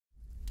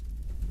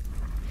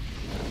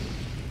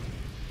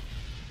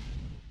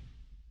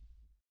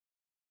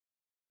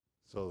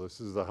So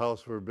this is the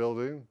house we're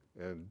building,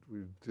 and we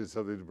did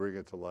something to bring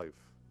it to life.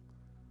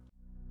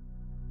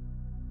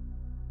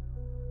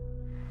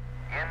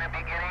 In the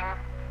beginning,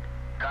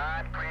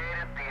 God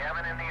created the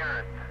heaven and the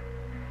earth.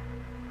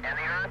 And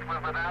the earth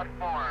was without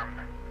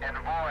form and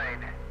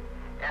void,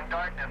 and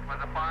darkness was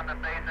upon the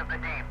face of the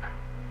deep.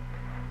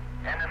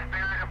 And the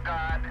Spirit of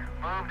God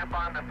moved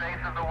upon the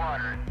face of the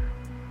waters.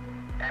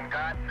 And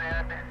God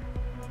said,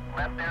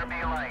 "Let there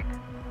be light."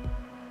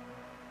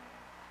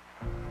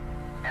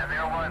 And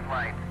there was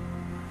light.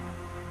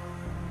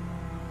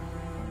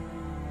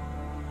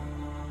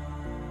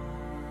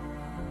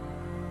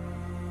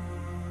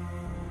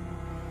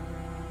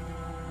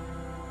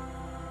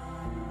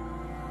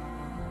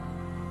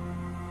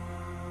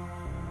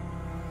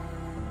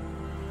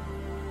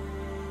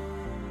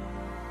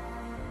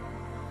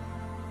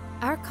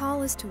 Our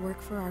call is to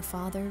work for our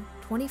Father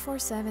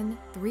 24/7,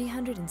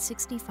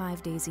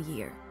 365 days a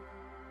year.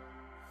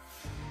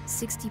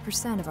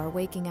 60% of our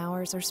waking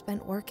hours are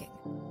spent working.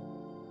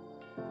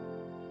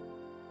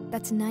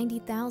 That's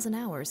 90,000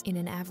 hours in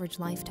an average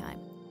lifetime.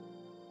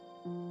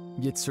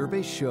 Yet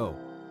surveys show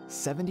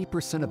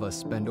 70% of us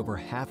spend over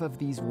half of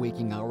these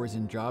waking hours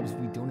in jobs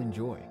we don't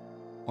enjoy,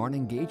 aren't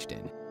engaged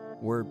in,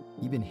 or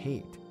even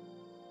hate.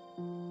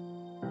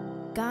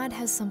 God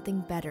has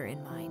something better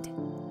in mind.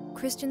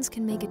 Christians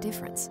can make a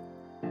difference.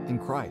 In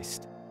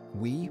Christ,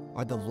 we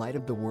are the light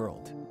of the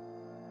world.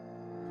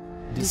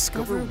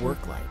 Discover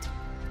WorkLight.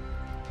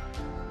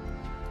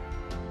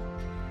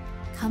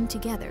 Come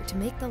together to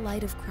make the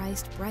light of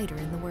Christ brighter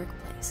in the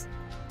workplace.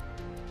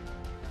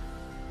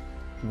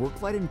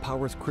 WorkLight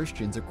empowers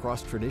Christians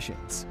across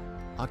traditions,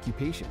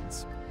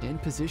 occupations, and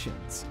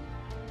positions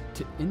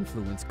to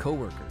influence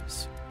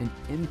coworkers and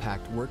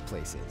impact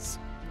workplaces.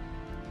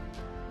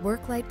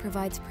 WorkLight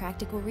provides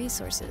practical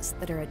resources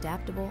that are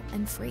adaptable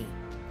and free.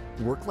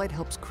 WorkLight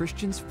helps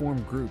Christians form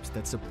groups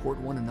that support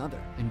one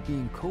another in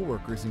being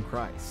co-workers in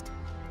Christ.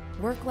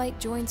 WorkLight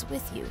joins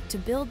with you to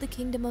build the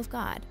kingdom of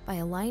God by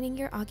aligning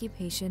your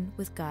occupation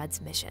with God's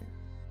mission.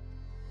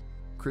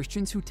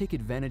 Christians who take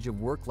advantage of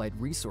WorkLight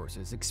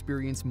resources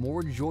experience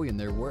more joy in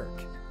their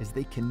work as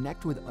they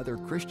connect with other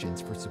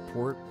Christians for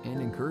support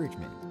and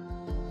encouragement.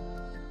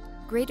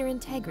 Greater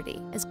integrity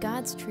as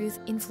God's truth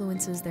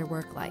influences their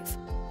work life.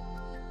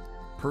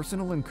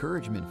 Personal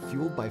encouragement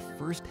fueled by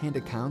first-hand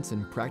accounts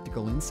and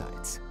practical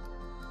insights.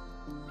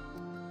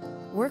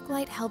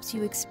 WorkLight helps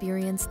you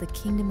experience the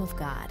kingdom of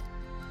God.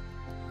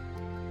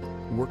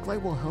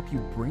 WorkLight will help you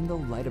bring the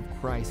light of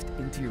Christ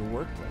into your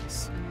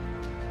workplace.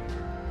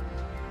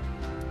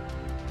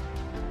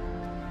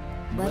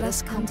 Let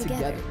us come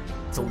together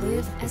to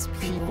live as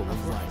people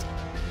of light.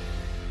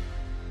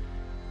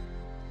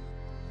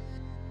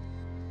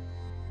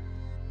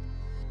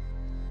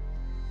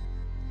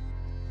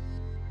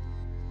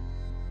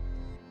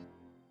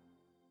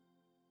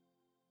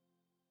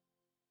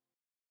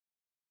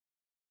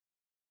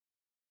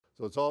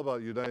 So it's all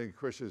about uniting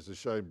Christians to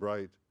shine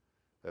bright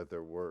at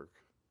their work.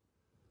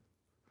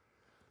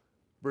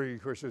 Bringing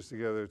Christians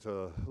together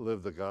to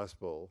live the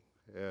gospel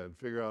and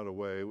figure out a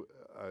way.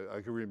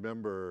 I can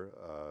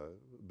remember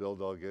Bill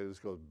Dalgett, this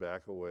goes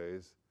back a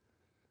ways,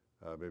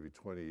 maybe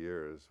 20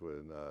 years,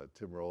 when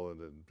Tim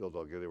Rowland and Bill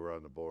Dalgett were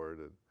on the board.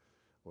 And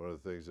one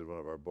of the things in one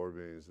of our board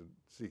meetings in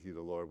Seeking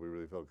the Lord, we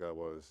really felt God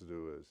wanted us to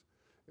do is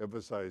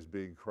emphasize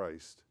being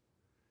Christ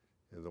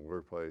in the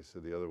workplace.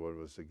 And the other one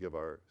was to give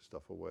our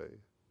stuff away.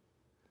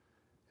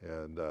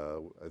 And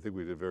I think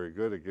we did very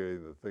good at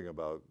getting the thing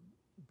about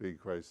being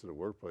Christ in the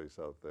workplace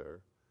out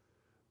there.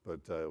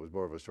 But it was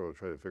more of a struggle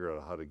trying to figure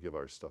out how to give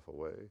our stuff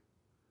away.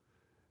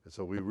 And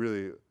so we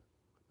really,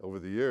 over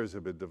the years,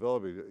 have been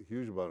developing a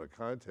huge amount of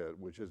content,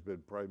 which has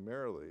been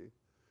primarily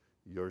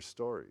your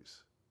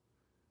stories.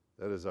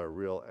 That is our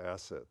real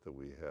asset that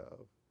we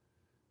have,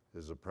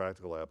 is a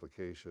practical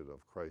application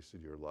of Christ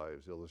in your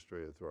lives,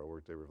 illustrated through our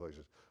Workday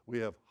Reflections. We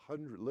have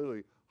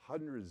literally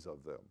hundreds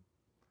of them,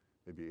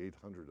 maybe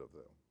 800 of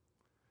them.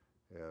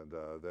 And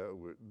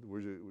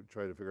we're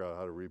trying to figure out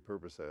how to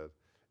repurpose that.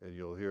 And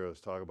you'll hear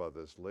us talk about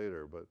this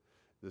later, but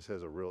this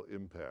has a real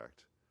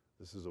impact.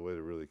 This is a way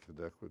to really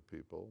connect with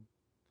people.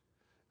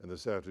 And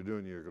this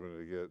afternoon, you're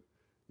going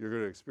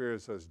to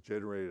experience us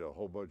generating a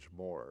whole bunch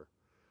more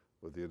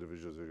with the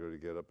individuals who are going to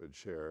get up and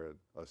share, and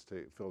us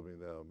filming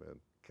them and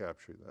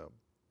capturing them.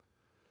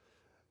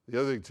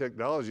 The other thing,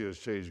 technology has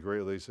changed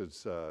greatly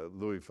since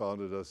Louis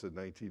founded us in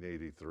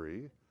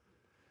 1983.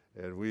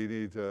 And we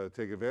need to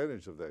take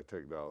advantage of that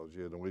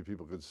technology and the way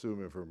people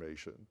consume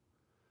information.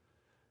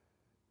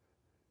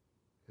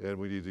 And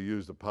we need to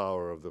use the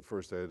power of the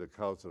first-hand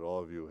accounts that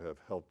all of you have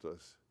helped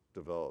us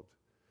develop.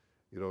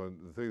 You know, and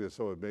the thing that's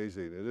so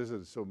amazing, it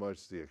isn't so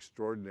much the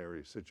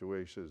extraordinary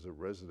situations that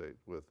resonate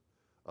with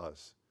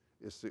us.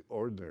 It's the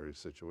ordinary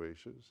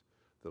situations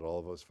that all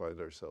of us find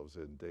ourselves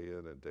in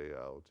and day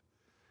out,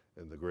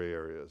 in the gray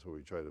areas where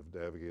we try to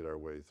navigate our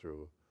way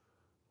through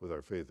with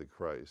our faith in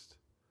Christ.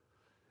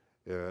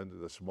 And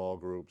the small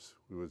groups,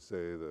 we would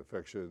say the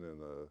affection and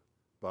the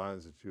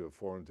bonds that you have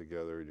formed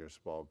together in your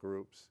small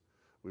groups,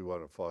 we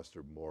want to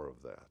foster more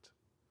of that.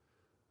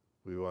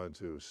 We want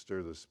to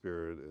stir the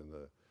spirit and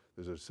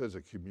there's a sense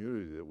of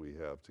community that we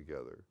have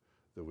together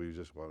that we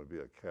just want to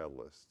be a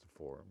catalyst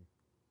for them.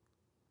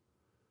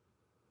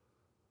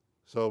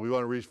 So we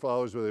want to reach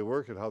followers where they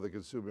work and how they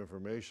consume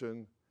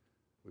information.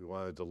 We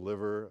want to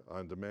deliver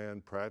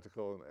on-demand,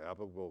 practical, and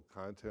applicable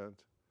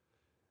content.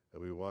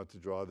 And we want to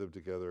draw them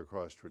together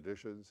across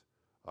traditions,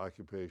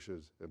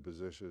 occupations, and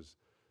positions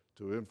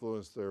to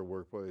influence their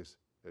workplace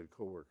and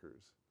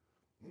coworkers.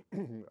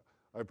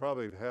 I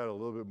probably had a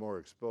little bit more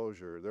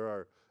exposure. There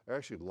are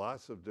actually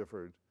lots of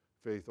different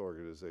faith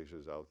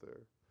organizations out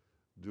there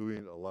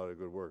doing a lot of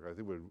good work. I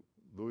think when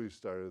Louis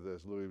started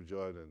this, Louis,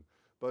 John, and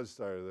Bud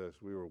started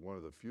this, we were one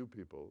of the few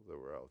people that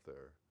were out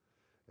there.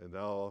 And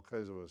now all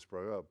kinds of them have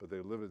sprung up, but they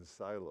live in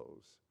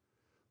silos.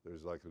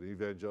 There's like an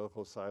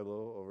evangelical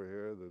silo over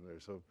here, then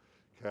there's some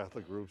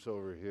Catholic groups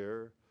over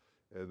here,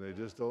 and they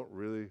just don't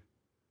really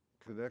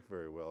connect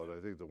very well. And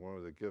I think that one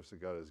of the gifts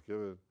that God has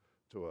given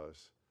to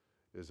us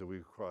is that we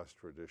cross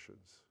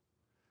traditions.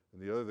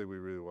 And the other thing we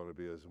really want to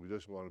be is we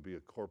just want to be a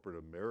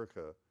corporate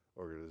America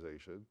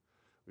organization.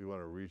 We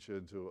want to reach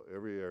into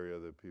every area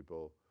that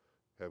people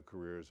have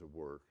careers of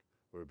work,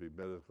 whether it be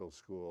medical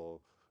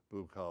school,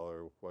 blue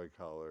collar, white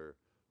collar,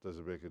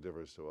 doesn't make a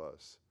difference to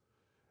us.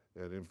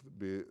 And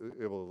be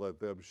able to let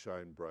them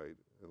shine bright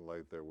and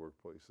light their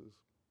workplaces.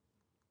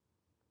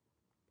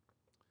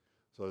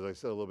 So as I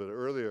said a little bit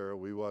earlier,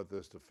 we want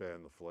this to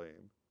fan the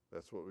flame.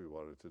 That's what we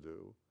wanted to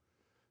do.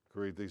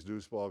 Create these new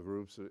small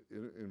groups,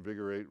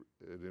 invigorate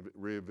and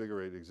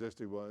reinvigorate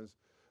existing ones.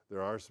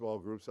 There are small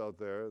groups out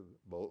there,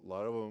 a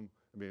lot of them.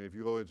 I mean, if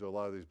you go into a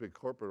lot of these big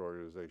corporate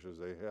organizations,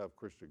 they have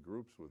Christian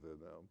groups within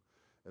them.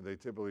 And they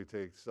typically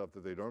take stuff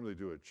that they normally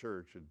do at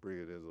church and bring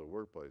it into the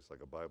workplace,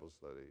 like a Bible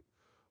study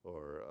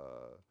or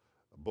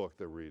a book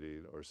they're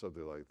reading or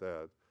something like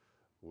that,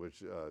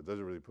 which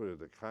doesn't really put it in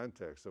the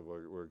context of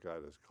where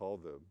God has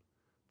called them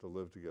to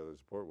live together and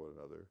support one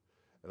another.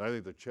 And I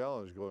think the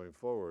challenge going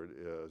forward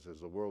is, as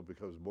the world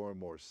becomes more and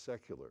more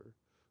secular,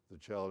 the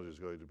challenge is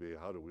going to be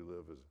how do we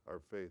live as our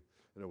faith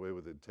in a way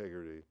with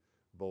integrity,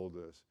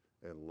 boldness,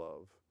 and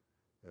love.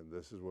 And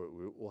this is what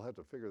we'll have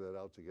to figure that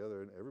out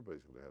together, and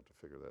everybody's going to have to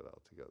figure that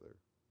out together.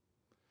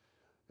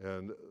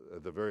 And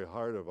at the very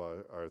heart of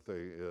our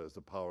thing is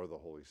the power of the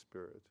Holy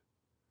Spirit.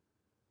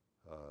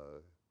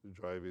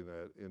 Driving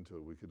that into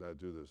it. We could not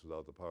do this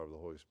without the power of the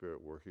Holy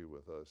Spirit working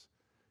with us.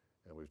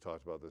 And we've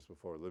talked about this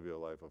before, living a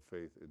life of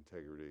faith,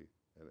 integrity,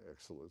 and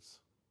excellence.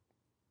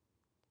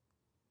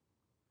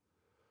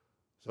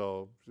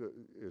 So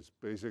it's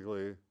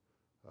basically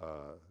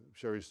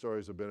sharing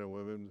stories of men and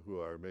women who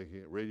are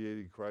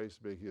radiating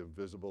Christ, making him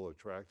visible,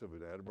 attractive,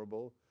 and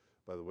admirable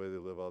by the way they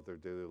live out their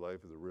daily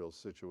life and the real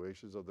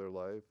situations of their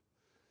life,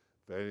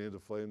 fanning into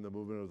flame the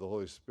movement of the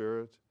Holy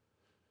Spirit,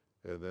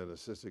 and then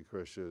assisting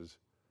Christians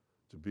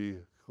to be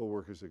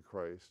co-workers in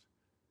Christ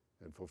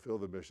and fulfill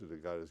the mission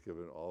that God has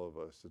given all of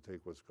us to take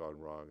what's gone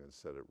wrong and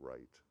set it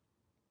right.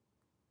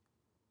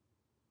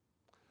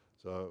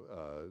 So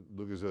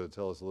Luke is going to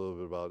tell us a little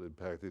bit about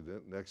impacting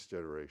the next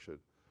generation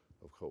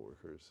of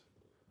coworkers.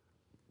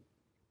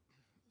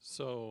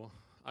 So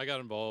I got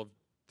involved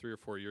 3 or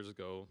 4 years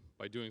ago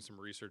by doing some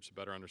research to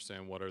better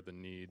understand what are the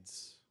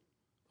needs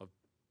of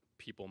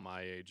people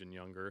my age and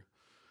younger,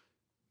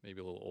 maybe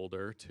a little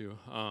older too,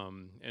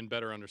 and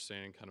better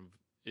understanding kind of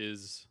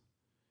is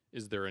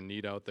there a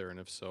need out there, and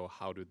if so,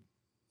 what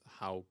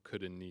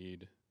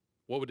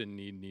would a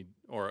need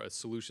or a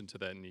solution to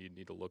that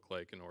need to look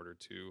like in order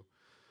to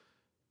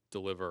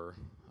deliver,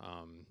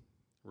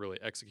 really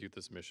execute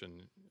this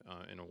mission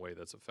in a way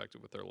that's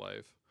effective with their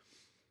life.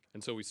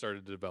 And so we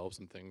started to develop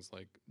some things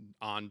like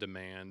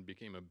on-demand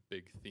became a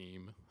big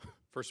theme.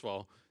 First of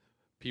all,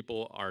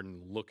 people are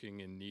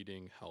looking and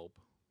needing help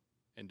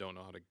and don't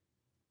know how to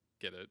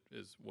get it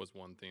was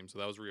one theme. So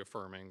that was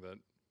reaffirming that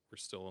we're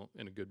still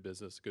in a good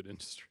business, good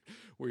industry.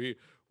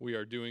 We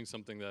are doing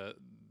something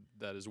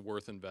that is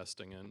worth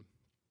investing in.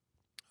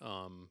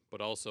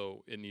 But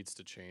also it needs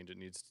to change.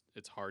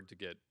 It's hard to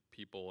get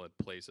people at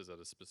places at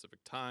a specific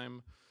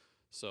time.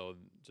 So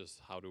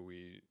just how do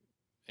we,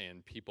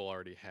 and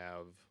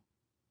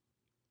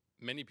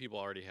many people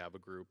already have a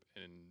group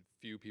and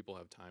few people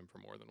have time for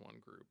more than one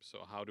group. So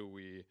how do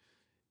we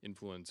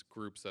influence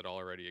groups that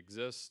already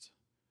exist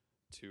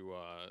to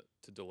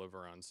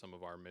deliver on some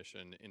of our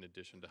mission in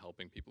addition to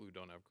helping people who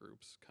don't have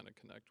groups kind of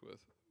connect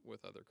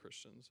with other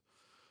Christians.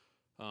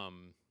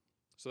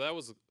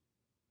 So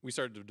we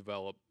started to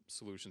develop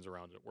solutions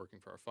around it, working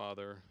for our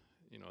Father,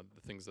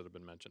 the things that have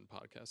been mentioned,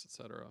 podcasts, et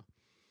cetera.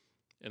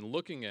 And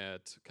looking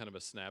at kind of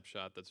a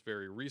snapshot that's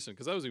very recent,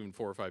 because that was even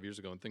 4 or 5 years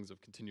ago and things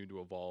have continued to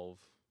evolve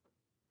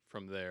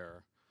from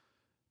there.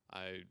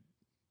 I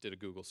did a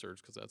Google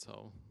search because that's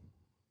how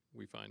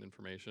we find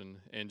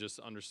information, and just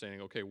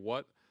understanding, okay,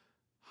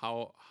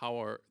 how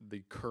are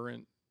the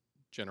current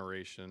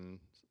generation,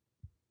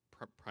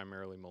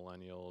 primarily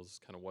millennials,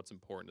 kind of what's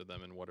important to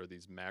them and what are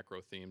these macro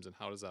themes and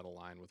how does that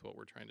align with what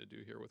we're trying to do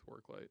here with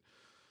WorkLight?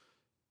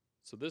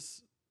 So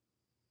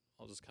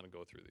I'll just kind of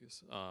go through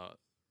these.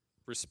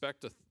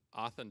 Respect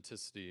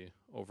authenticity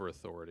over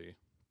authority.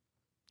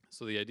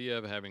 So the idea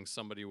of having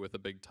somebody with a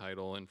big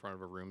title in front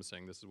of a room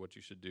saying this is what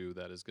you should do,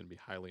 that is going to be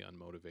highly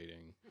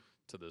unmotivating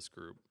to this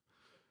group.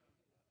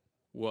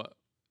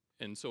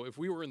 And so if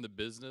we were in the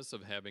business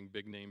of having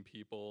big name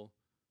people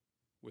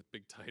with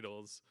big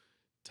titles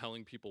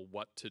telling people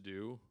what to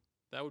do,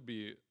 that would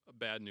be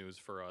bad news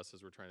for us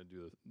as we're trying to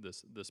do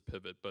this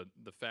pivot. But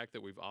the fact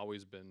that we've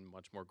always been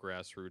much more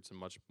grassroots and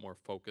much more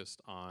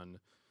focused on,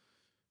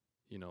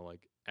 you know,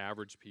 like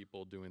average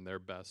people doing their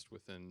best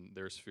within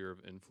their sphere of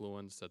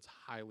influence, that's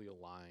highly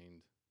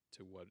aligned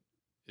to what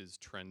is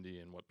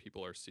trendy and what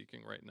people are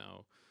seeking right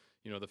now.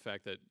 You know, the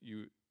fact that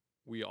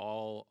we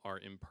all are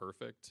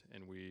imperfect,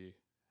 and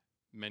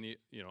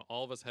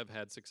all of us have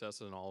had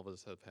successes and all of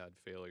us have had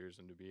failures,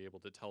 and to be able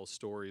to tell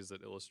stories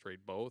that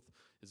illustrate both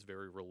is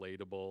very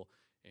relatable,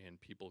 and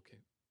people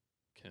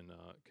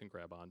can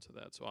grab onto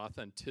that. So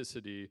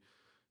authenticity,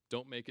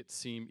 don't make it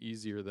seem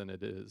easier than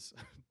it is.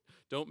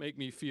 Don't make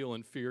me feel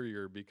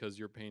inferior because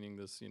you're painting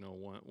this, you know,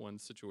 one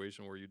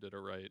situation where you did it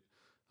right.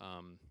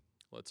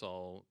 Let's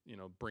all, you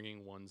know,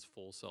 bringing one's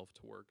full self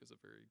to work is a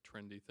very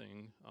trendy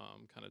thing,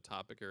 kind of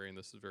topic area, and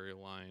this is very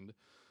aligned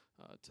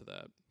to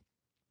that.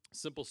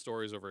 Simple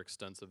stories over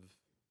extensive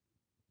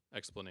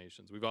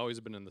explanations. We've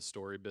always been in the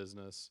story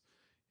business,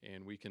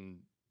 and we can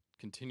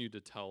continue to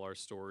tell our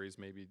stories,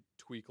 maybe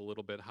tweak a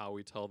little bit how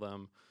we tell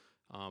them,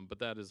 but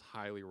that is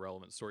highly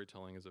relevant.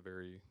 Storytelling is a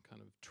very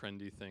kind of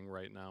trendy thing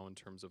right now in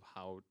terms of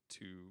how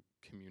to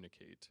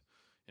communicate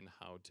and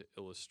how to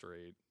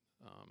illustrate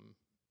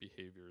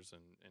behaviors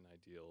and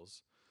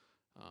ideals.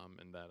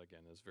 And that,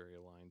 again, is very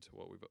aligned to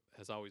what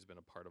has always been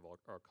a part of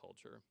our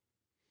culture.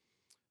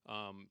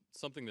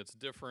 Something that's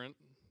different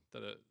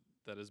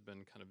that has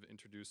been kind of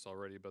introduced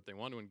already, but they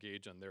want to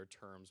engage on their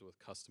terms with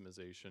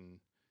customization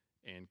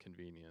and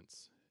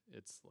convenience.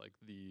 It's like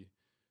the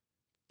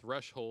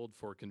threshold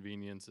for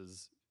convenience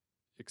is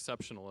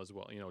exceptional as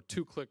well. You know,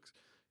 2 clicks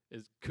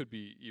could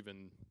be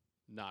even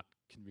not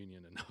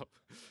convenient enough.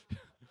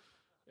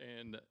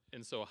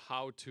 And so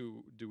how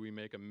do we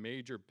make a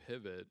major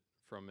pivot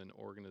from an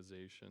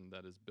organization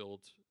that is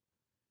built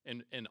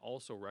and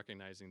also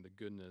recognizing the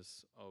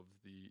goodness of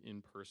the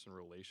in-person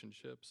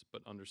relationships,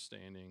 but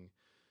understanding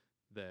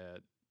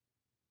that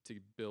to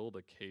build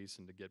a case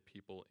and to get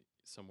people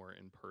somewhere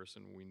in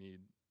person, we need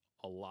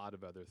a lot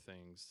of other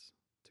things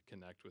to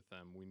connect with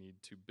them. We need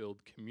to build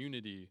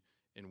community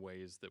in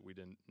ways that we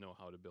didn't know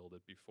how to build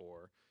it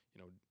before,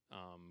 you know,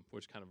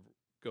 which kind of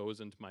goes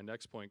into my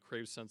next point,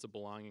 crave sense of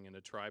belonging in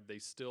a tribe. They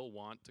still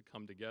want to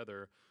come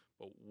together,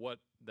 but what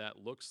that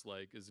looks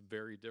like is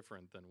very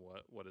different than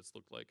what it's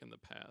looked like in the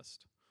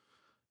past.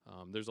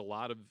 There's a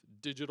lot of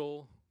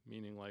digital,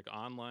 meaning like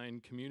online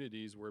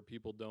communities where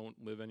people don't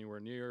live anywhere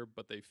near,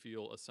 but they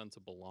feel a sense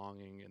of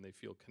belonging and they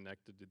feel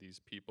connected to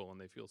these people and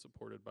they feel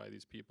supported by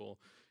these people.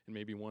 And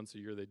maybe once a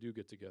year they do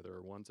get together,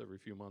 or once every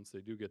few months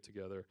they do get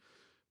together,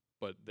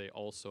 but they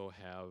also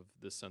have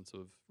this sense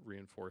of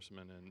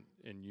reinforcement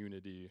and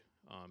unity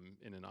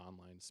in an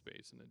online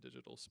space, in a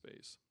digital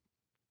space.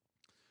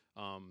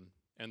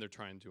 And they're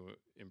trying to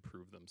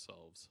improve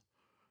themselves.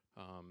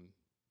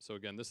 So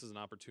again, this is an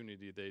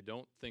opportunity. They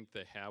don't think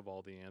they have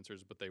all the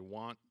answers, but they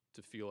want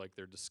to feel like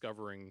they're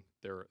discovering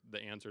the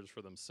answers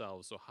for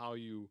themselves. So how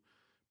you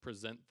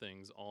present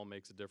things all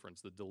makes a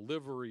difference. The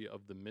delivery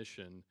of the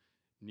mission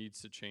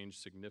needs to change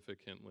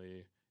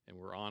significantly, and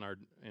we're on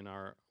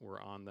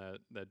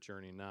that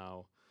journey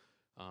now.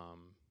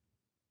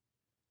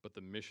 But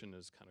the mission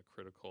is kind of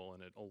critical,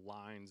 and it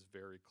aligns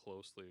very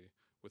closely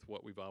with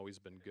what we've always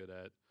been good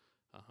at.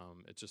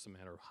 It's just a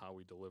matter of how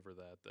we deliver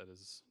that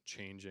is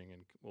changing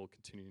and will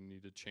continue to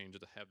need to change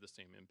to have the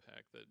same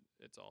impact that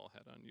it's all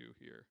had on you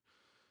here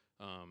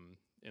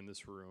in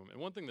this room. And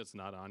one thing that's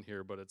not on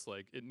here, but it's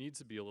like it needs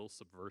to be a little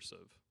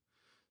subversive.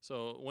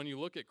 So when you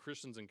look at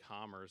Christians in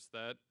Commerce,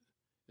 that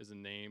is a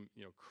name,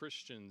 you know,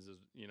 Christians is,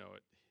 you know,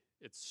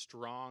 it's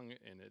strong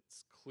and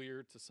it's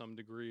clear to some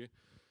degree,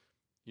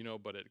 you know,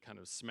 but it kind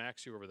of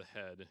smacks you over the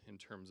head in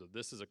terms of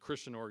this is a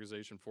Christian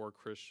organization for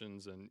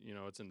Christians, and, you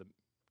know, it's in the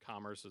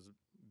commerce as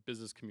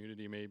business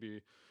community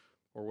maybe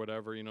or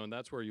whatever, you know, and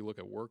that's where you look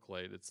at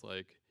WorkLight. It's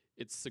like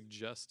it's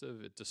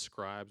suggestive, it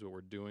describes what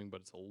we're doing,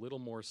 but it's a little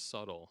more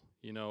subtle,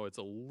 you know, it's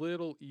a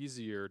little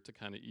easier to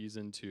kind of ease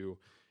into,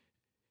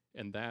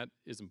 and that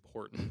is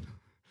important.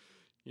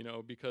 You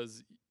know,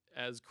 because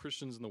as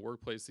Christians in the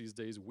workplace these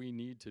days, we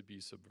need to be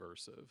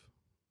subversive.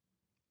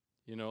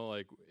 You know,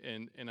 like,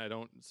 and I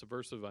don't,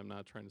 subversive, I'm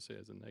not trying to say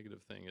as a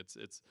negative thing.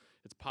 It's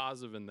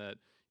positive in that,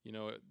 you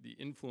know, the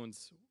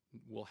influence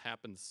will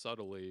happen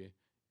subtly,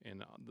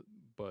 and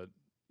but,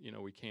 you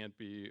know, we can't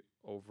be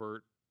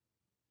overt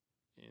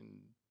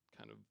in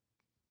kind of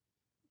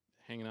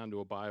hanging on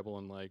to a Bible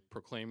and like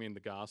proclaiming the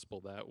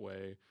gospel that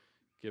way,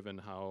 given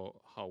how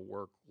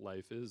work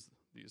life is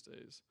these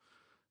days.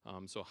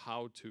 So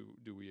how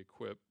do we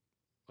equip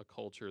a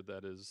culture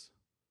that is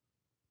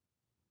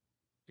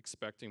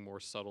expecting more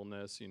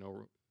subtleness, you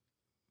know,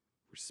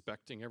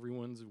 respecting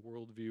everyone's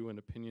worldview and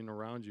opinion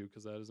around you,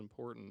 because that is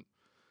important,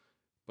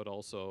 but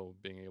also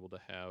being able to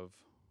have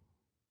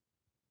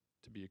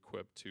be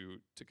equipped to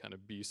kind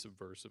of be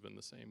subversive in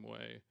the same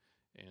way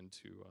and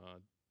to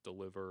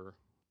deliver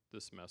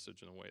this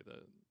message in a way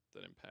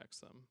that impacts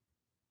them.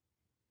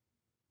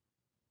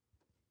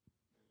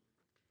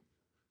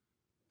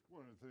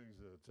 One of the things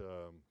that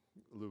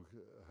Luke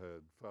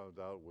had found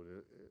out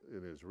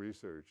in his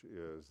research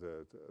is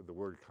that the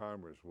word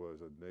commerce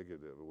was a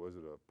negative. It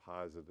wasn't a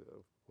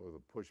positive. One of the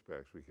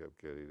pushbacks we kept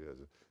getting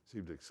is it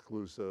seemed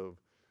exclusive,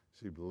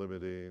 seemed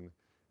limiting,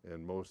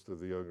 and most of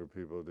the younger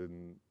people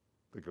didn't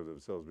think of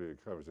themselves being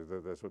commerce. They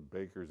thought that's what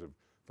bankers and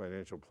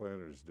financial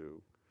planners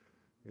do,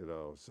 you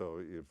know, so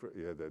you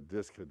had that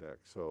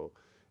disconnect. So,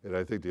 and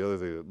I think the other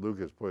thing that Luke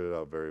has pointed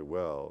out very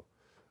well,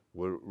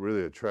 what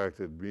really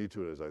attracted me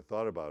to it as I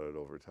thought about it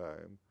over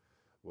time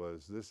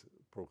was this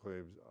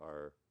proclaims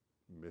our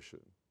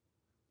mission.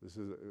 This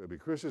is, I mean,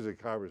 Christians in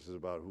Commerce is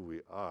about who we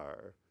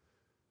are.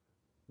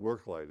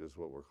 WorkLight is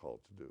what we're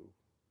called to do.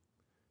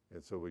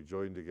 And so we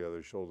join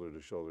together shoulder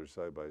to shoulder,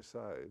 side by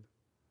side,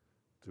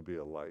 to be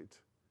a light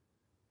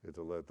and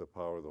to let the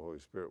power of the Holy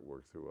Spirit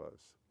work through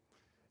us.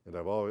 And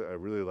I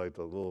really like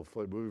the little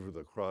flame, moving from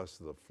the cross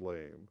to the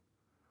flame,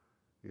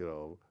 you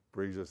know,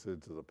 brings us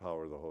into the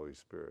power of the Holy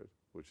Spirit,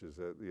 which is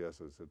at the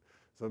essence. And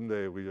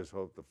someday we just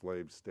hope the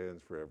flame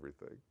stands for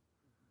everything,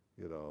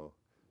 you know,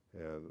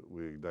 and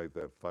we ignite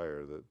that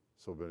fire that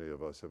so many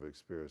of us have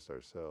experienced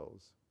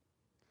ourselves.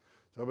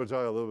 So I'm going to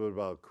talk a little bit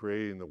about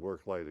creating the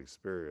WorkLight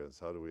experience.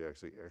 How do we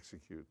actually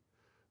execute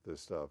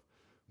this stuff?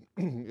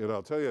 And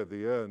I'll tell you at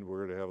the end,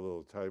 we're going to have a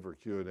little time for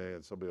Q&A,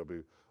 and somebody will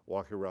be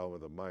walking around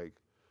with a mic.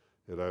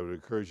 And I would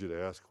encourage you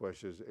to ask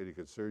questions, any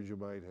concerns you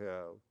might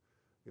have,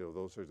 you know,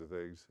 those sorts of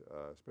things,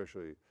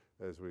 especially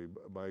as we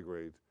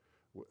migrate.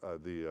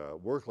 The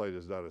WorkLight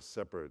is not a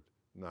separate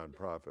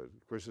nonprofit.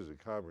 Christians in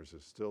Commerce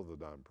is still the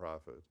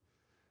nonprofit.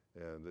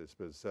 And it's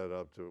been set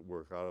up to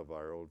work out of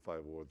our own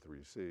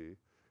 501(c)(3).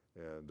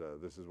 And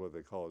this is what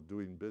they call it,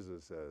 doing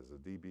business as a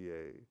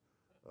DBA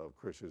of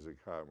Christians in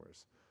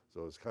Commerce.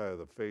 So it's kind of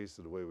the face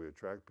and the way we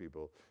attract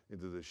people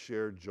into the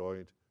shared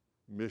joint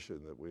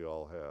mission that we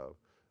all have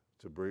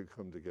to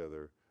come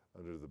together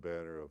under the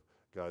banner of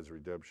God's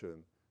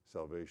redemption,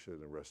 salvation,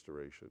 and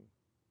restoration.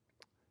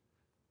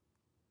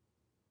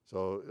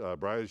 So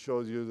Brian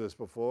showed you this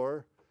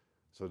before.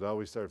 So now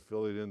we start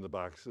filling in the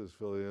boxes,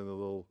 filling in the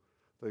little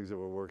things that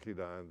we're working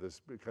on.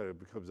 This kind of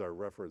becomes our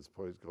reference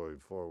point going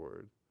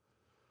forward.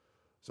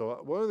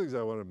 So one of the things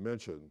I want to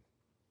mention,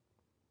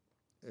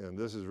 and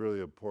this is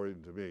really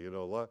important to me, you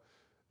know,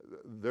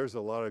 there's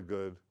a lot of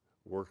good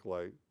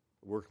work-life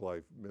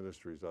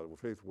ministries,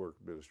 faith work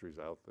ministries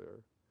out there.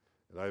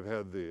 And I've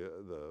had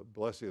the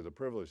blessing and the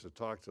privilege to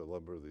talk to a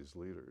number of these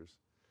leaders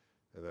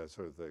and that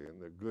sort of thing,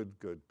 and they're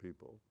good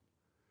people.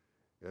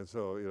 And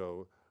so, you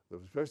know,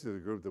 especially the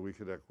group that we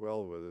connect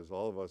well with is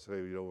all of us say,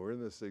 you know, we're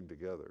in this thing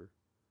together.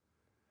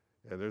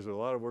 And there's a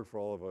lot of work for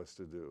all of us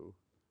to do.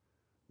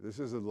 This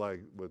isn't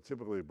like what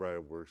typically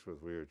Brian works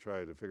with. We are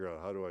trying to figure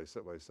out how do I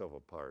set myself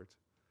apart,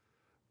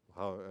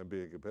 how I'm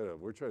being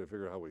competitive. We're trying to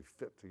figure out how we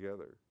fit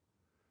together.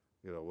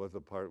 You know, what the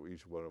part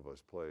each one of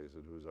us plays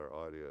and who's our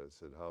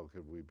audience and how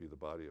can we be the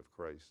body of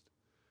Christ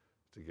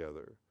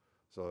together.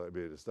 So, I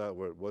mean, it's not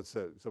what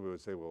sets, somebody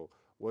would say, well,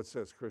 what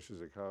sets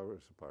Christians in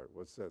Commerce apart?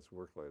 What sets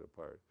WorkLight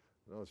apart?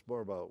 No, it's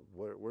more about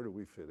where do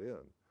we fit in?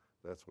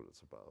 That's what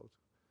it's about.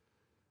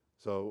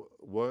 So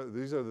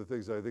these are the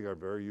things I think are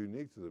very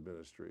unique to the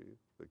ministry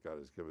that God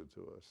has given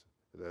to us.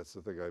 And that's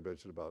the thing I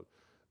mentioned about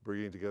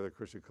bringing together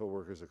Christian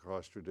co-workers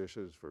across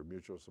traditions for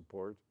mutual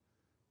support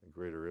and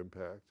greater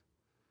impact.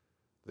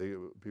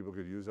 People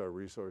could use our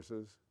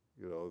resources,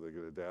 you know, they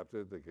could adapt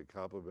it, they could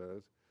complement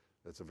it.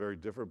 That's a very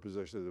different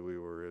position than we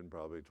were in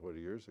probably 20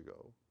 years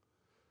ago.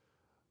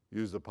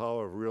 Use the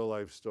power of real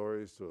life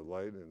stories to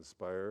enlighten and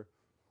inspire.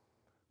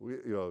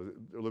 You know,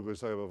 Luke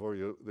was talking about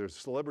before, there's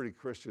celebrity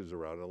Christians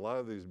around. And a lot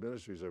of these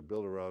ministries are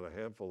built around a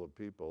handful of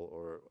people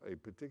or a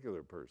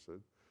particular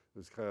person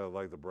who's kind of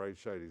like the bright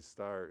shining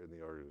star in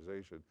the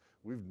organization.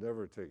 We've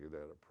never taken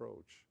that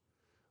approach.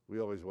 We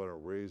always want to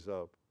raise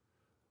up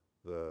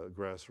the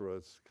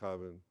grassroots,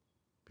 common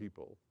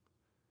people.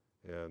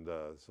 And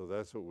so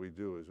that's what we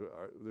do.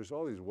 There's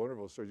all these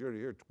wonderful stories. You're going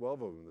to hear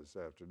 12 of them this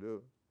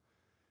afternoon.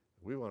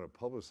 We want to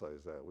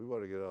publicize that. We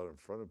want to get out in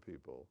front of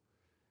people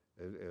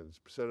and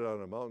set it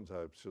on a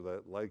mountaintop so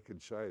that light can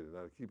shine and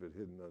not keep it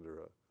hidden under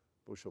a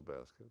bushel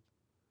basket.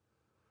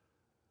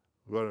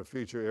 We want to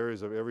feature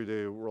areas of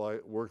everyday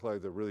work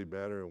life that really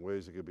matter in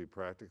ways that can be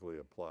practically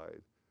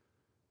applied.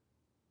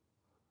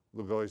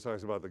 Luke always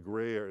talks about the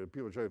gray area.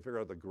 People try to figure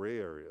out the gray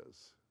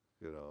areas.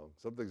 You know,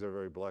 some things are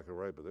very black and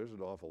white, but there's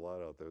an awful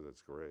lot out there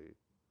that's gray.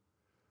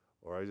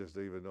 Or I just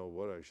don't even know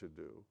what I should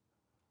do.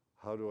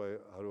 How do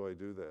I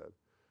do that?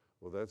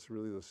 Well, that's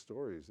really the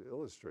stories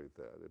illustrate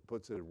that. It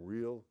puts it in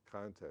real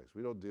context.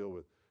 We don't deal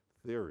with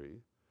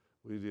theory.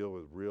 We deal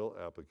with real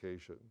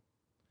application.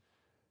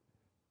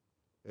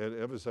 And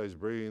emphasize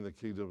bringing the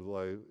kingdom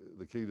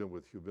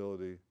with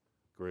humility,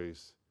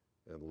 grace,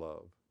 and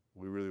love.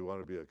 We really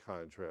want to be a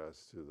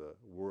contrast to the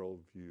world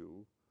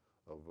view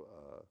of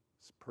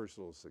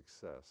personal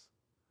success.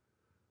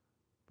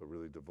 but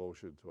really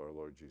devotion to our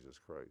Lord Jesus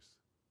Christ.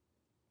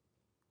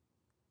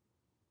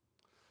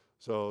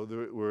 So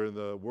we're in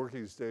the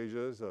working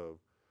stages of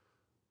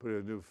putting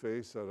a new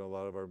face on a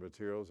lot of our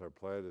materials. Our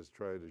plan is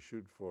trying to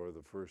shoot for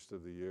the first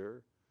of the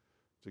year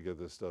to get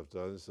this stuff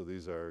done. So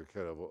these are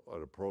kind of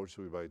an approach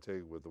we might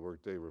take with the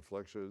Workday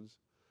Reflections,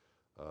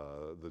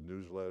 the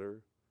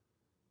newsletter,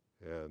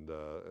 and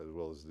as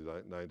well as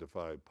the 9 to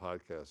 5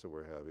 podcast that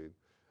we're having.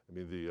 I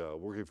mean, the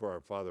Working for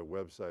Our Father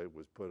website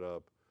was put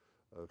up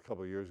a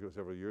couple of years ago,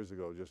 several years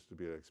ago, just to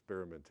be an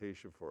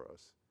experimentation for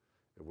us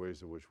in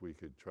ways in which we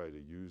could try to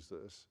use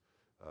this,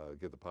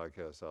 get the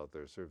podcast out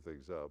there, serve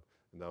things up.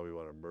 And now we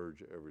want to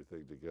merge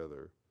everything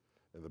together.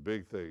 And the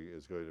big thing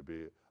is going to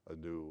be a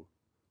new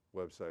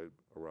website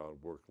around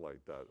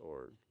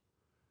worklight.org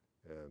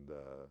and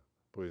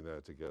putting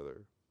that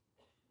together.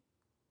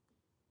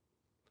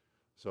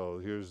 So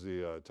here's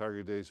the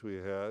target dates we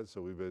had.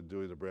 So we've been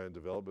doing the brand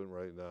development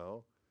right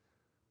now.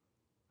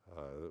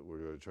 We're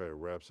going to try to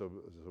wrap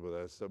some of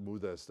that stuff,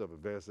 move that stuff,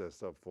 advance that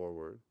stuff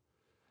forward.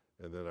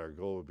 And then our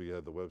goal would be to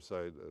have the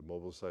website,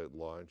 mobile site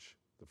launch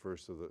the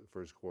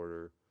first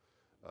quarter.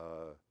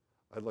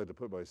 I'd like to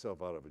put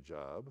myself out of a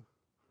job.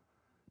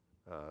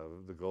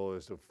 The goal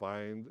is to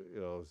find,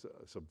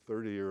 some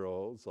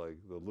 30-year-olds like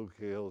the Luke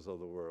Hales of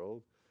the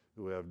world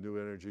who have new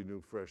energy,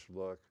 new fresh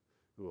luck,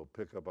 who will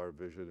pick up our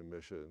vision and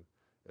mission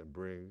and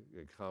bring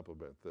and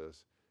complement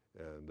this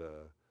and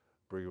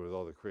bring it with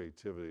all the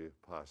creativity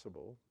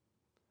possible.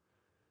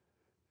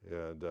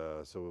 And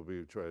so we'll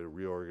be trying to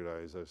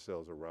reorganize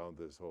ourselves around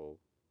this whole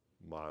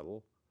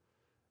model.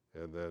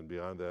 And then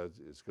beyond that,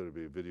 it's going to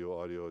be video,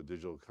 audio, and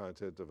digital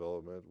content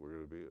development.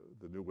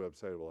 The new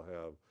website will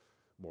have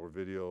more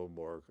video,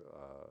 more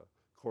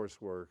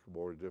coursework,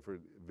 more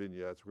different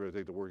vignettes. We're going to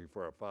take the Working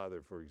for Our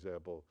Father, for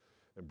example,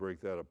 and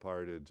break that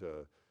apart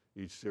into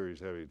each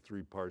series having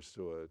 3 parts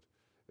to it,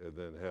 and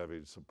then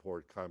having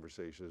support,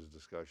 conversations,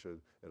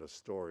 discussion, and a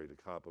story to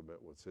complement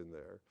what's in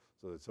there,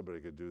 so that somebody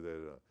could do that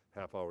in a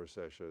half-hour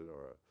session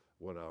or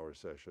a 1-hour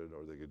session,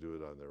 or they could do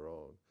it on their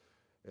own.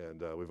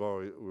 And we've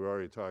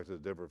already talked to the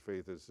Denver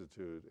Faith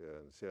Institute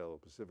and Seattle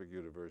Pacific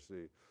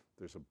University.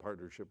 There's some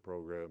partnership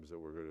programs that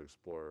we're going to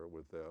explore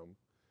with them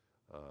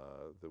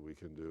that we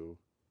can do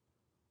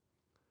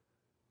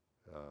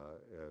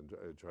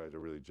and try to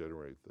really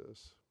generate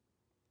this.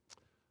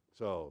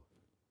 So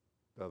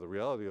now the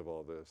reality of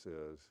all this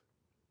is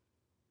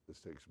this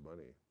takes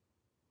money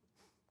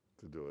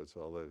to do it.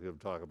 So I'll let him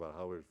talk about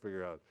how we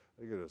figure out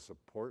how you're going to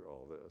support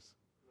all this.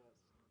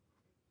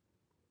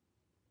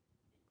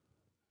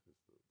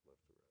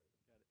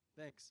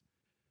 Thanks.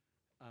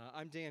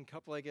 I'm Dan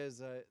Kupleg, as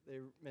they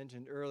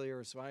mentioned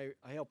earlier, so I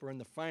help run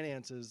the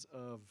finances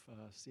of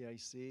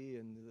CIC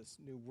and this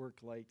new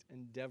WorkLight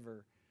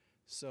endeavor.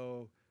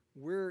 So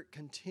we're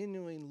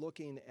continually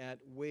looking at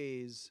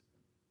ways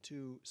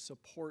to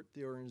support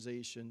the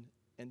organization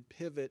and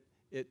pivot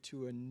it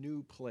to a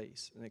new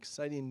place, an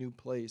exciting new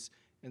place.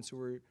 And so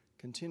we're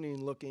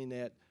continuing looking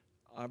at,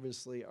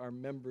 obviously, our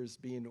members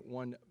being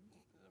one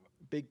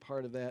big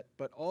part of that,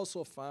 but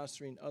also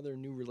fostering other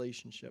new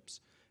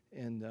relationships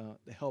and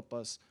to help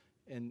us.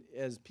 And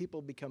as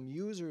people become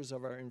users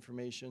of our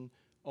information,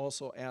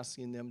 also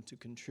asking them to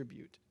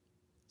contribute.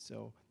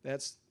 So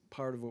that's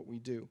part of what we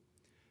do.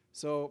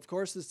 So, of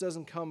course, this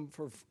doesn't come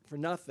for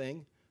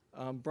nothing.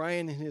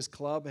 Brian and his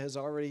club has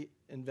already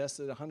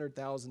invested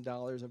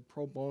 $100,000 of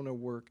pro bono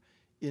work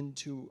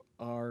into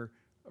our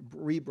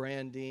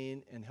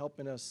rebranding and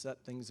helping us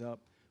set things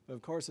up. But,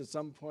 of course, at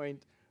some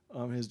point,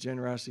 his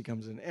generosity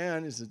comes to an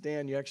end. He says,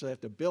 Dan, you actually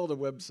have to build a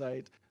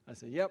website. I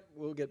said, yep,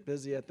 we'll get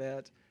busy at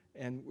that.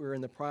 And we're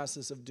in the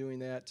process of doing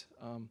that.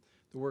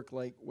 The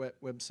WorkLight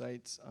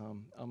websites,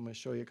 I'm going to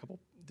show you a couple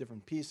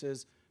different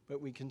pieces,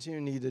 but we continue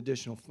to need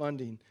additional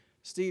funding.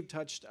 Steve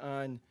touched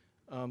on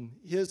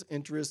his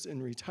interest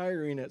in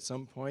retiring at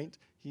some point.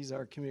 He's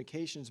our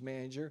communications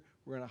manager.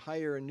 We're going to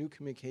hire a new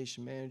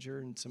communication manager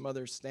and some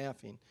other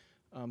staffing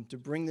to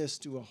bring this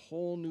to a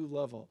whole new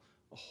level,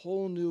 a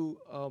whole new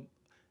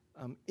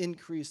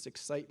increased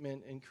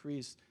excitement,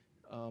 increased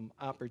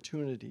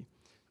opportunity.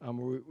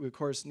 We, of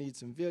course, need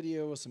some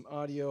video, some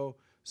audio.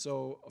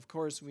 So, of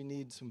course, we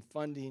need some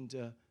funding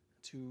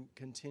to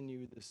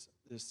continue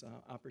this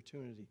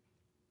opportunity.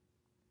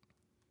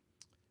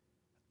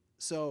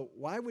 So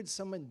why would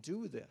someone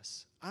do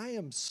this? I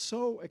am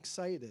so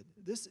excited.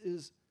 This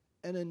is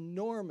an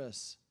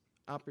enormous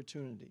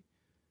opportunity.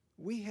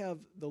 We have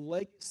the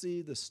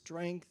legacy, the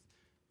strength,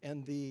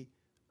 and the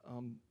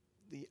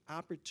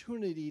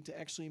opportunity to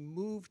actually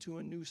move to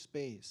a new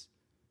space,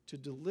 to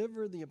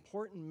deliver the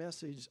important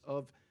message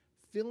of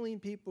filling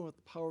people with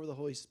the power of the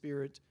Holy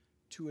Spirit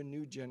to a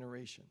new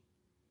generation.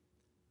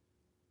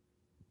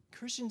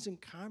 Christians in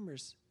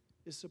Commerce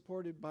is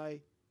supported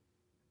by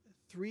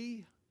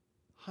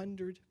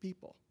 300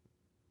 people.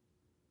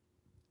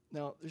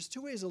 Now, there's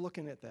 2 ways of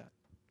looking at that.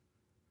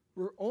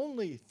 We're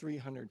only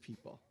 300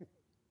 people.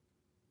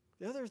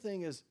 The other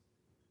thing is,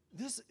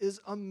 this is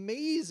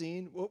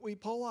amazing what we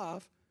pull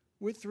off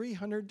with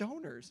 300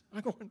 donors.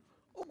 I'm going,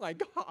 oh my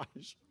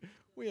gosh,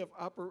 We have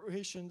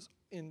operations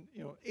in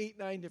 8,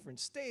 9 different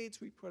states.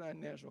 We put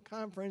on national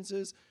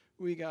conferences.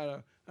 We got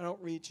an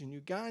outreach in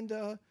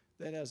Uganda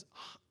that has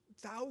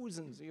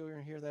thousands. You're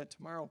going to hear that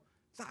tomorrow.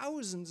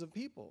 Thousands of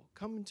people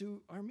coming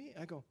to our meeting.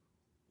 I go,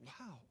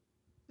 wow,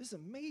 this is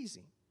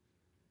amazing.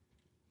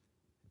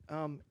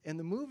 And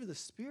the move of the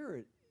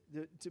Spirit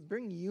to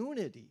bring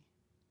unity.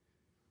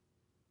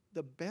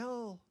 The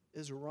bell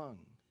is rung.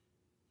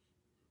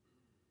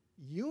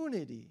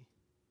 Unity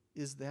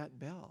is that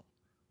bell.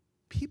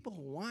 People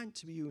want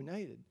to be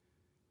united.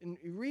 And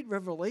you read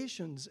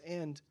Revelations,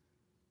 and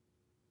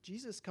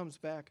Jesus comes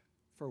back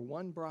for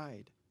one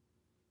bride.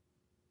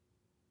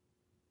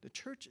 The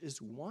church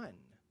is one.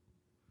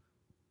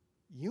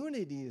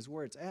 Unity is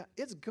where it's at.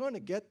 It's going to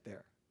get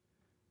there.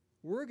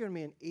 We're going to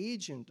be an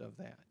agent of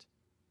that.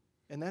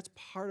 And that's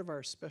part of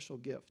our special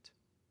gift.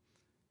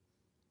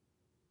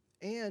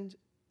 And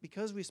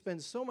because we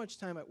spend so much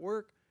time at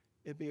work,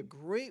 it'd be a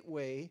great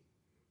way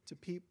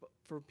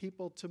for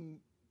people to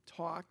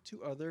talk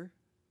to other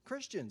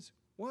Christians.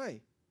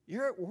 Why?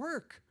 You're at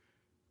work.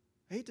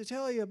 I hate to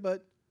tell you,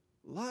 but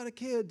a lot of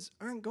kids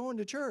aren't going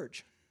to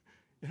church.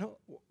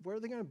 Where are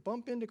they going to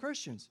bump into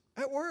Christians?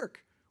 At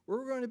work. Where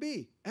are we going to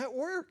be? At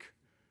work.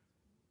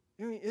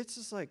 It's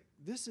just like,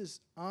 this is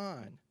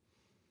on.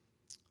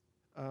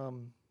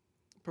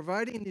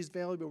 Providing these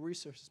valuable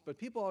resources. But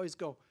people always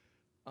go,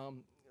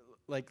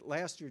 like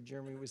last year,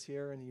 Jeremy was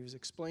here, and he was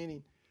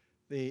explaining,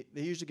 they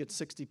usually get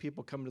 60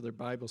 people come to their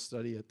Bible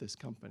study at this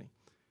company.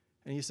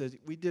 And he said,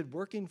 we did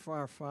Working for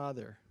Our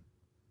Father.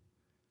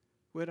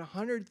 We had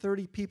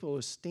 130 people,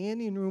 a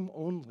standing room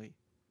only,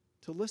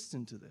 to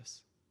listen to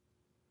this.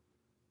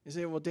 You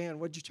say, well, Dan,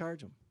 what'd you charge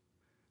them?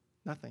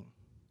 Nothing.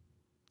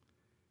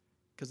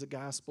 Because the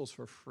gospel's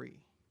for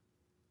free.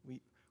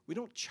 We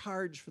don't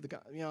charge for the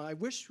gospel. I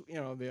wish,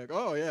 it'd be like,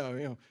 oh,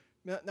 yeah,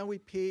 now we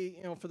pay,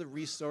 for the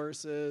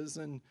resources,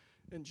 and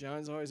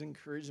John's always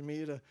encouraging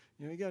me to,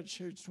 you got to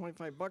charge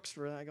 $25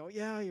 for it. I go,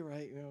 yeah, you're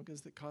right,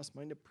 because it costs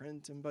money to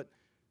print,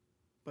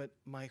 but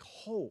my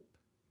hope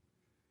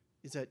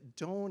is that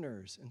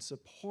donors and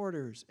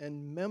supporters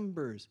and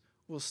members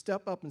will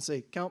step up and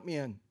say, count me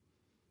in.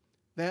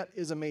 That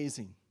is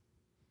amazing.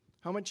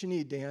 How much you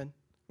need, Dan?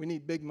 We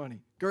need big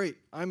money. Great,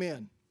 I'm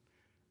in.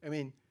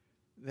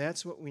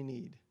 That's what we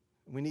need.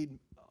 We need,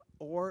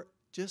 or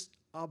just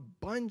a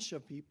bunch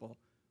of people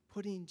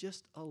putting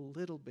just a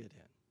little bit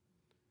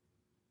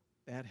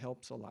in. That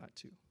helps a lot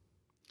too.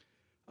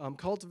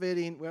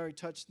 Cultivating, we already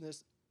touched on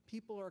this,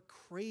 people are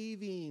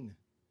craving.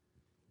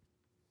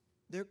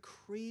 They're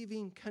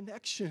craving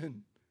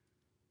connection.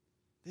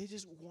 They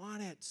just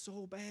want it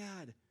so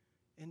bad.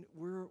 And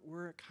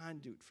we're a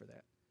conduit for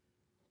that.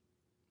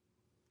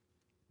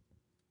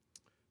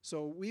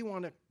 So we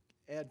want to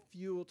add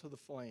fuel to the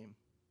flame.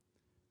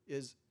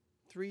 Is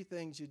 3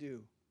 things you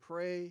do: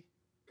 pray,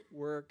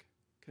 work,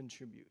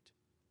 contribute.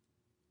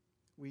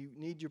 We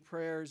need your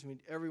prayers. We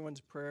need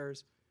everyone's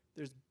prayers.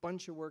 There's a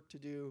bunch of work to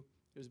do.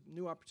 There's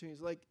new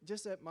opportunities. Like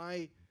just at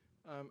I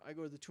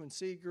go to the Twin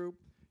City group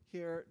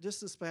here.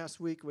 Just this past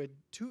week, we had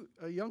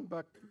a young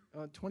buck,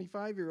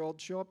 25-year-old,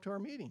 show up to our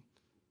meeting.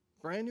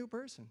 Brand new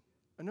person.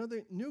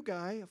 Another new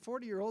guy, a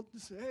 40-year-old,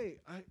 said,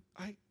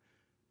 hey,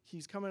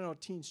 he's coming out of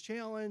Teens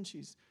Challenge.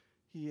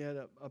 He had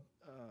a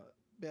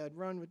bad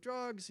run with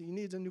drugs. He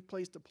needs a new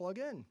place to plug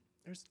in.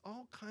 There's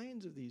all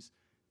kinds of these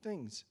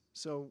things.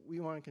 So we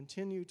want to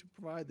continue to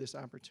provide this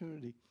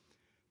opportunity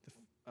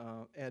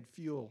to add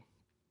fuel.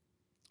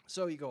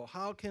 So you go,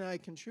 how can I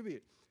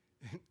contribute?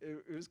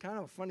 It was kind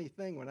of a funny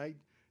thing when I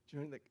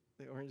joined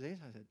the organization.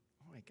 I said,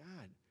 oh my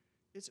God,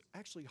 it's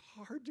actually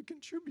hard to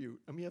contribute.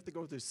 You have to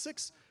go through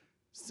six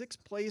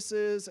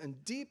places,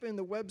 and deep in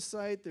the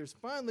website, there's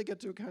finally get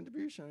to a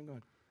contribution. I'm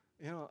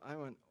going, I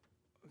went,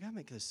 we gotta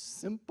make this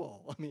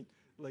simple.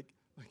 Like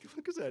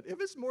look at that. If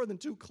it's more than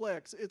 2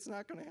 clicks, it's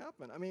not gonna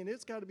happen.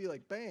 It's gotta be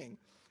like bang.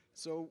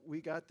 So we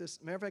got this.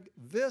 Matter of fact,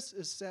 this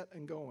is set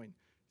and going.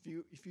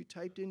 If you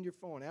typed in your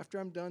phone, after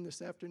I'm done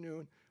this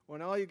afternoon,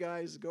 when all you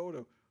guys go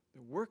to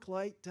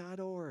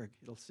WorkLight.org,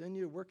 it'll send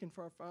you to Working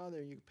for Our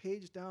Father. You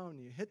page down,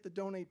 you hit the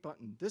donate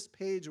button. This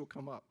page will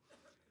come up.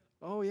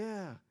 Oh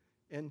yeah,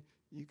 and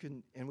you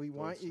can, and we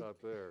want you.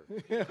 Stop there.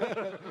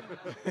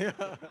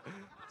 Yeah.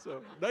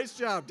 So nice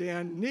job,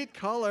 Dan. Neat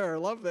color.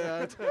 Love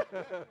that.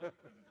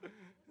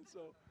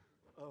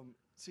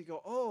 So you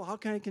go, oh, how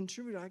can I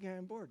contribute? I get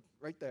on board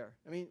right there.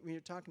 When you're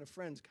talking to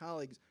friends,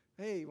 colleagues,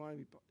 hey, you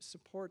want to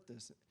support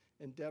this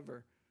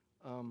endeavor?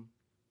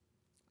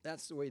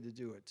 That's the way to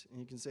do it. And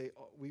you can say,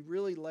 oh, we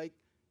really like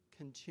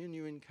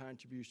continuing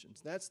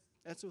contributions. That's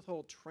what the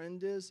whole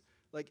trend is.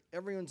 Like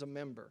everyone's a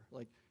member.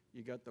 Like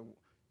you got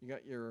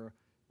your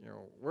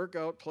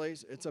workout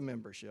place, it's a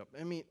membership.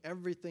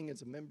 Everything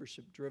is a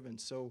membership driven.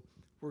 So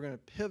we're going to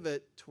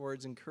pivot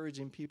towards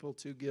encouraging people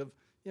to give,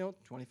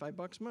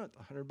 $25 a month,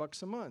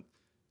 $100 a month,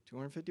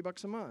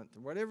 $250 a month,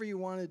 whatever you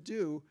want to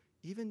do,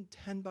 even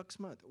 $10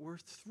 a month. We're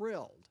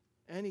thrilled.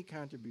 Any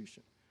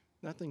contribution,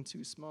 nothing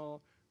too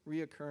small,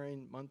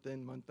 reoccurring month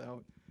in, month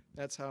out.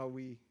 That's how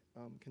we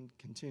can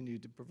continue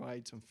to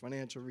provide some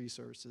financial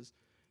resources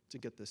to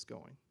get this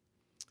going.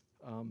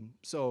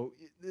 So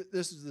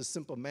this is the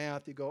simple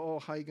math. You go, oh,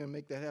 how are you going to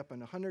make that happen?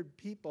 100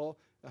 people,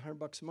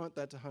 $100 a month,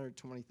 that's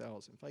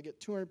 120,000. If I get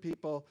 200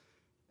 people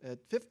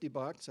at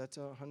 $50, that's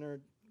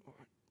another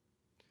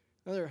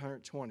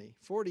 120.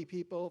 40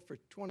 people for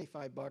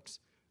 $25,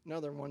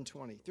 another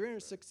 120.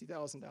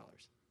 $360,000.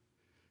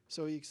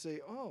 So you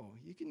say, oh,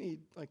 you can need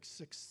like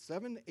 600,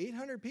 700,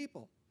 800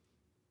 people.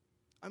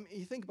 I mean,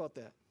 you think about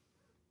that.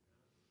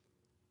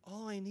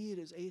 All I need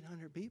is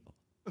 800 people.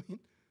 I mean,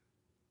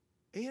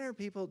 800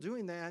 people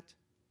doing that,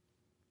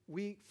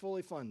 we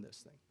fully fund this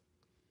thing.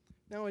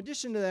 Now, in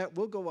addition to that,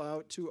 we'll go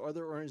out to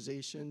other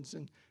organizations,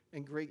 and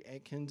Greg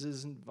Atkins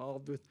is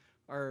involved with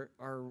our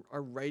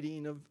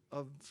writing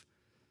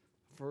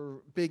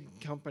for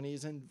big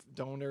companies and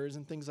donors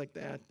and things like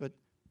that. But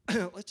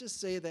let's just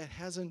say that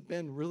hasn't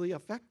been really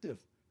effective,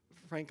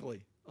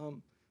 frankly.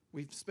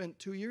 We've spent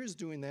 2 years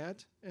doing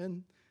that,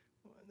 and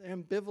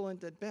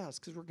ambivalent at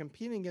best, because we're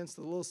competing against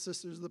the Little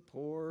Sisters of the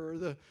Poor,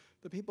 the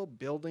people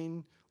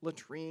building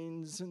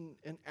latrines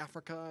in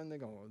Africa, and they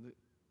go,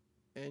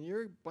 and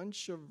you're a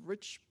bunch of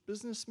rich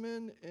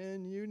businessmen,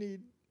 and you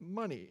need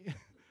money.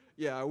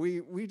 Yeah,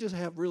 we just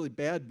have really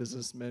bad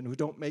businessmen who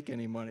don't make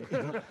any money.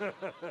 You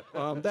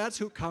know? That's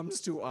who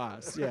comes to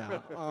us,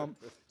 yeah.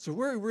 So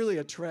we really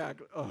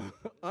attract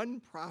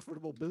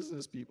unprofitable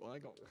business people. I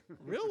go,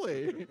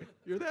 really?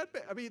 You're that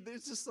bad? I mean,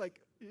 it's just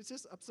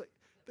upside.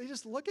 They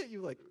just look at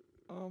you like,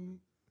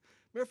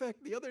 matter of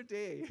fact, the other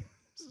day,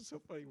 this is so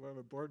funny, one of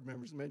my board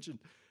members mentioned,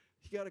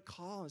 he got a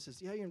call and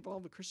says, yeah, you're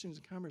involved with Christians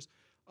in Commerce.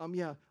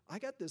 Yeah, I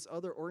got this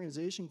other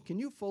organization. Can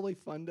you fully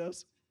fund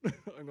us?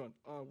 I'm going,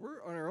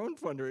 we're on our own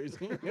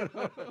fundraising. You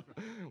know?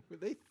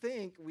 They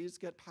think we just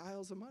get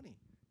piles of money.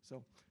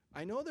 So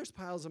I know there's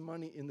piles of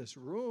money in this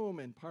room,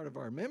 and part of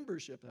our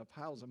membership have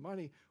piles of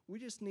money. We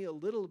just need a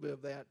little bit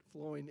of that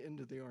flowing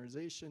into the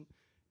organization,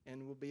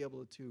 and we'll be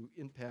able to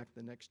impact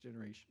the next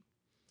generation.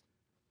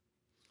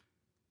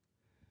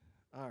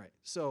 All right,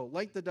 so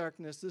like the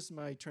darkness, this is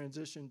my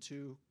transition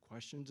to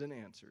questions and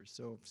answers.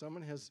 So if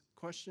someone has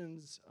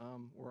questions,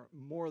 we're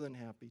more than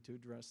happy to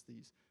address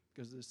these,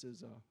 because this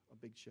is a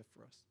big shift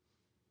for us.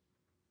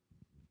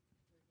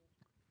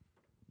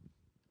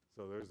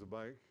 So there's the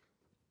mic.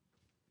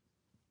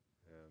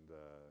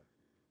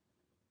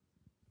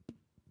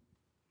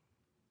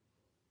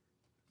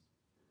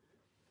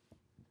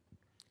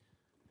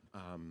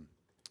 And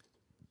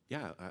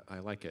yeah, I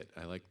like it.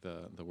 I like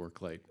the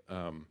WorkLight.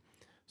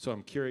 So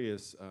I'm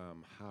curious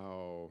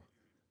how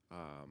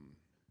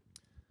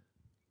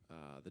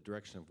the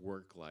direction of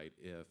WorkLight,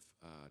 if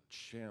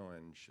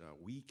challenge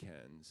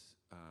weekends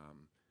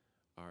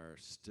are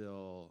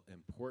still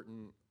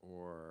important,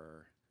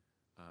 or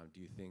do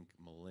you think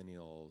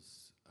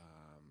millennials,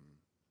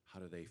 how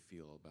do they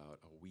feel about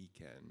a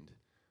weekend,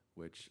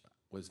 which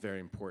was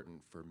very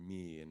important for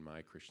me in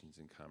my Christians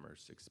in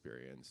Commerce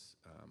experience,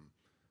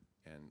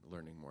 and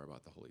learning more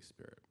about the Holy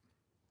Spirit?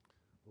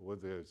 one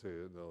thing I would say,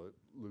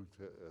 Luke,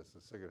 as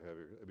the second half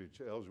here, I mean,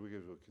 challenge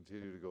weekends will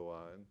continue to go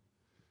on.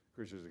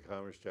 Christians in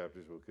Commerce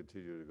chapters will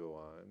continue to go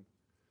on.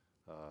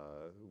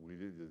 We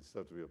need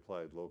stuff to be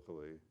applied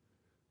locally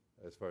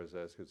as far as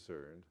that's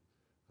concerned.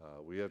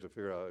 We have to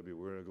figure out, I mean,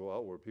 we're going to go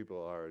out where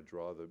people are and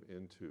draw them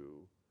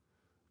into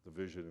the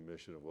vision and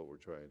mission of what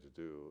we're trying to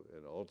do.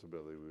 And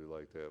ultimately, we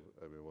like to have,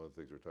 I mean, one of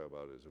the things we're talking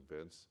about is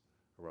events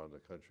around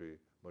the country,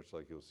 much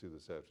like you'll see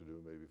this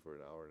afternoon, maybe for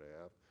an hour and a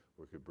half,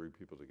 where we could bring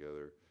people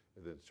together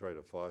and then try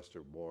to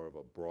foster more of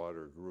a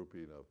broader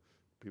grouping of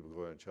people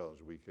going on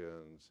challenge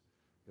weekends,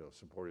 you know,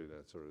 supporting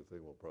that sort of thing.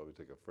 We'll probably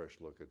take a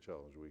fresh look at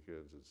challenge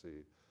weekends and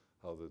see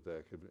how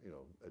that could, you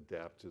know,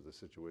 adapt to the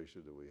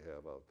situation that we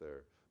have out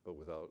there, but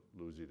without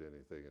losing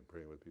anything, and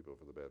praying with people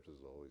for the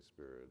baptism of the Holy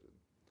Spirit. And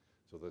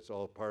so that's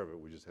all part of it.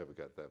 We just haven't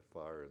got that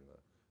far in the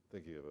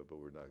thinking of it, but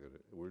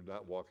we're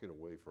not walking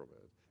away from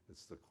it.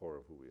 It's the core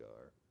of who we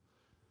are.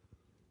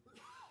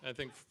 I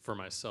think for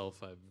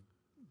myself, I've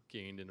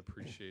gained an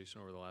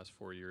appreciation over the last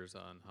 4 years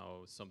on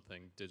how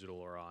something digital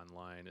or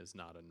online is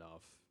not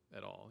enough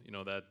at all. You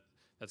know,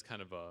 that's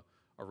kind of a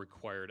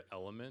required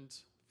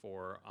element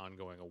for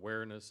ongoing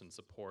awareness and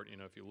support. You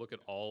know, if I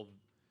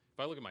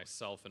look at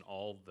myself and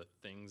all the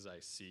things I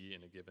see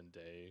in a given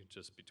day,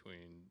 just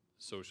between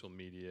social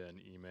media and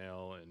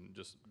email and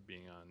just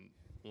being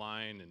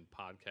online and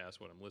podcasts,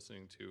 what I'm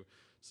listening to,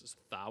 it's just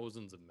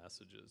thousands of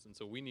messages. And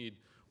so we need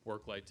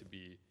WorkLight to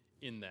be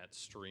in that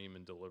stream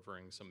and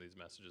delivering some of these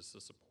messages to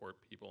support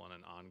people on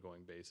an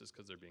ongoing basis,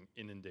 because they're being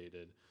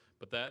inundated.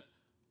 But that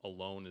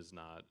alone is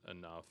not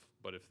enough.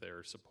 But if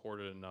they're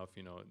supported enough,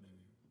 you know,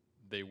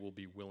 they will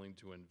be willing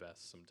to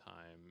invest some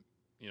time.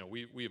 You know,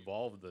 we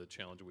evolved the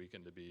challenge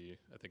weekend to be,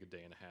 I think, a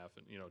day and a half,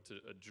 and, you know, to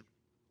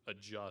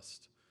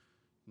adjust,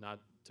 not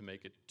to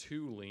make it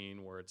too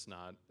lean where it's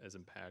not as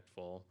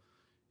impactful,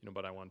 you know.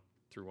 But I went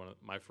through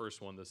my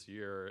first one this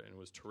year, and it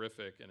was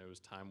terrific, and it was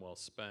time well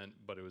spent,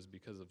 but it was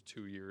because of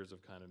 2 years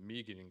of kind of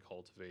me getting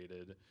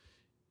cultivated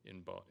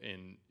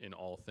in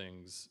all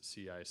things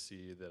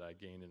CIC that I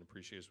gained and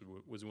appreciated,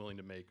 was willing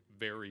to make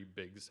very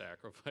big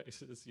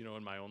sacrifices, you know,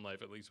 in my own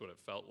life, at least what it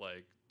felt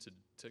like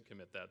to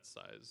commit that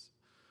size.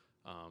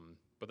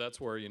 But that's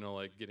where, you know,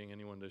 like getting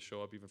anyone to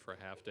show up even for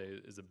a half day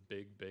is a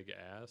big, big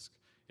ask,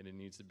 and it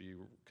needs to be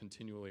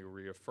continually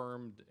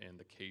reaffirmed and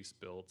the case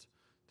built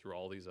through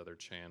all these other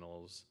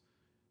channels.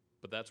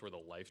 But that's where the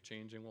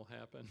life-changing will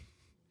happen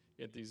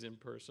at these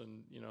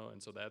in-person, you know,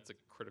 and so that's a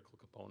critical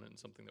component and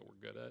something that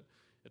we're good at.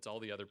 It's all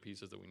the other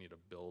pieces that we need to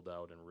build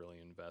out and really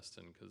invest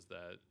in, because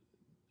that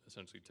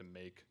essentially to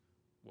make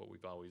what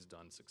we've always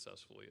done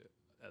successfully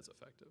as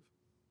effective.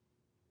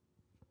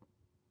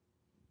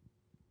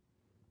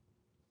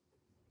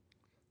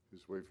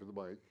 Just wait for the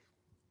mic.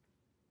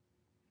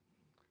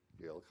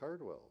 Gail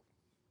Cardwell.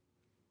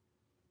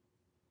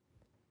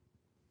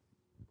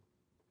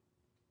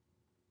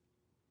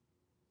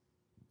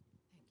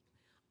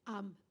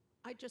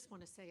 I just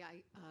want to say,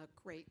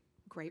 great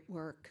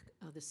work.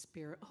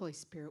 The Holy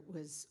Spirit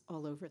was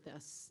all over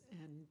this,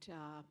 and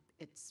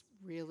it's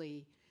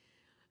really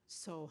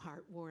so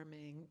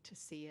heartwarming to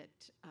see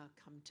it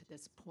come to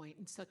this point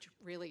in such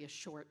really a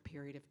short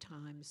period of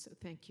time. So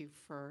thank you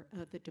for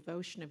the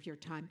devotion of your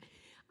time.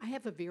 I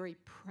have a very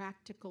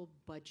practical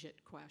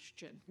budget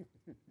question,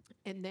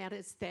 and that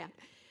is that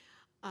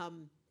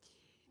I'm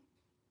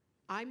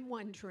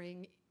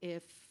wondering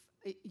if,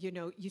 you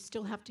know, you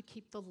still have to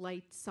keep the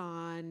lights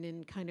on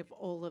and kind of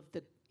all of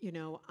the, you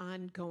know,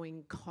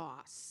 ongoing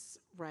costs,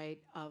 right,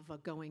 of a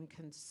going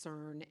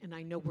concern. And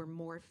I know we're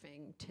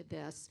morphing to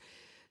this.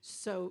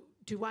 So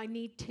do I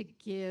need to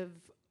give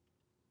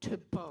to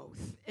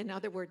both? In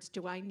other words,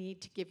 do I need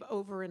to give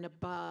over and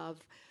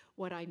above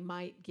what I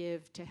might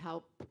give to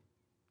help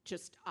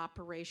just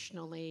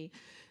operationally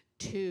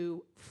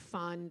to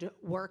fund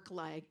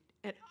WorkLight,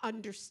 and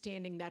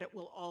understanding that it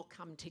will all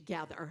come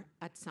together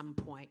at some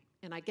point?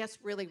 And I guess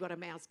really what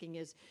I'm asking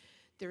is,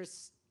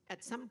 there's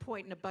at some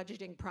point in a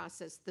budgeting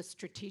process, the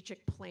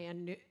strategic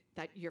plan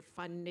that you're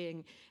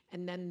funding,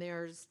 and then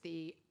there's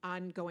the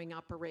ongoing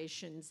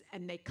operations,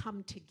 and they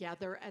come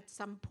together at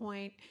some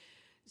point.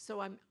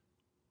 So I'm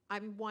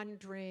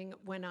wondering,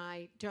 when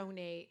I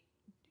donate,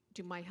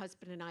 do my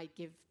husband and I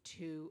give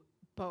to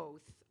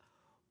both,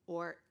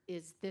 or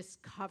is this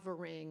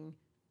covering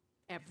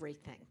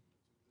everything?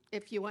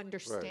 If you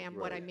understand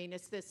what I mean,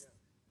 is this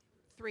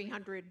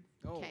 300K?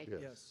 Oh,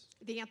 yes.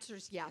 The answer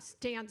is yes.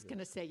 Dan's going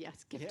to say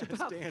yes. Give to Yes,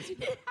 both. Dan's,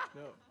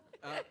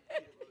 no.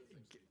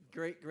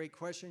 Great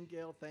question,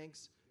 Gail.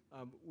 Thanks.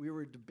 We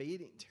were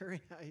debating.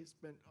 Terry and I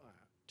spent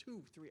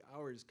 2-3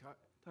 hours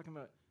talking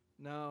about,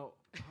 now,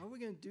 how are we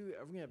going to do it?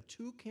 Are we going to have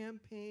 2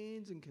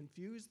 campaigns and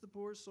confuse the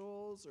poor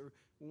souls, or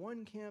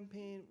 1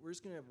 campaign? We're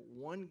just going to have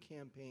 1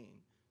 campaign,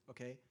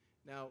 okay?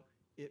 Now,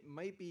 it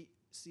might be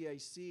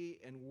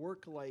CIC and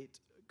WorkLight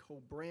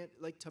co-brand,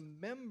 like to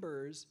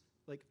members,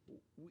 like,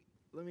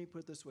 let me put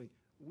it this way.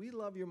 We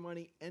love your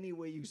money any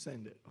way you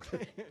send it,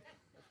 okay?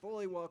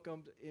 Fully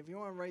welcomed. If you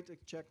want to write the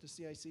check to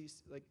CIC,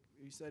 like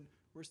you said,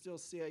 we're still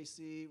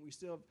CIC. We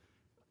still have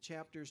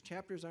chapters.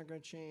 Chapters aren't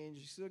going to change.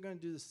 You're still going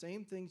to do the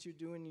same things you're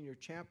doing in your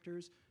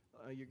chapters.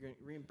 You're going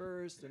to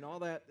reimbursed and all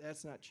that.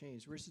 That's not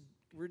changed.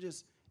 We're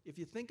just, if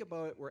you think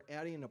about it, we're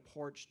adding a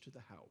porch to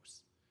the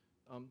house.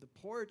 The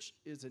porch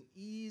is an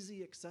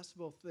easy,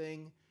 accessible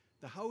thing.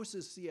 The house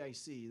is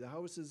CIC. The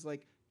house is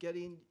like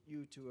getting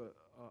you to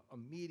a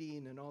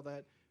meeting and all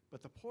that.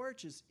 But the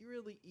porch is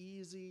really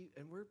easy,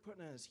 and we're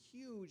putting on this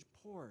huge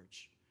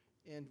porch,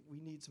 and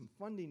we need some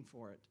funding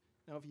for it.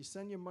 Now, if you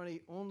send your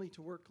money only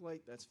to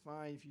WorkLight, that's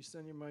fine. If you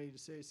send your money to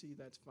CIC,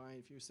 that's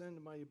fine. If you send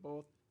the money to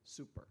both,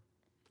 super.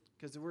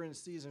 Because we're in a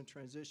season of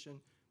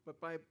transition. But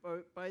by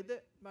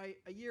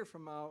a year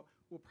from now,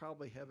 we'll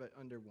probably have it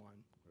under one,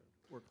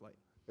 WorkLight.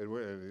 And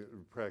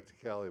in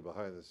practicality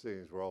behind the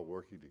scenes, we're all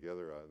working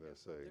together on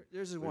this thing.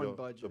 There's one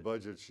budget. The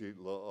budget sheet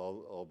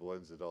all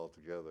blends it all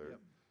together. Yep.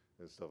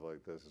 And stuff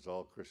like this. It's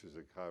all Christians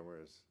in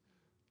Commerce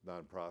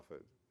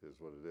nonprofit is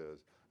what it is.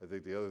 I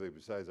think the other thing,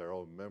 besides our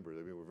own members,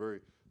 I mean, we're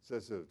very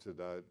sensitive to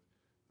not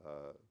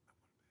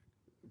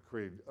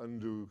create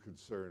undue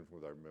concern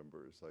with our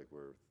members, like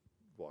we're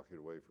walking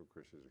away from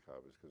Christians in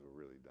Commerce, because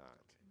we're really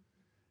not.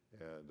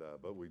 And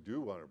but we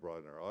do want to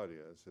broaden our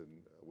audience, and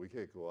we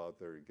can't go out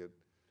there and get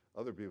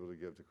other people to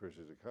give to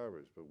Christians in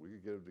Commerce, but we can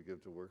get them to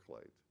give to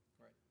WorkLight.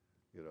 Right.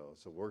 You know,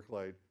 so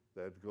WorkLight,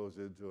 that goes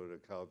into an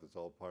account that's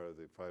all part of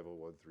the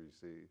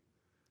 501(c)(3)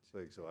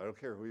 thing. So I don't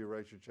care who you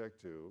write your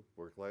check to,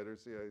 WorkLight or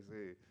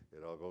CIC,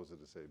 it all goes in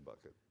the same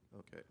bucket.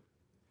 Okay.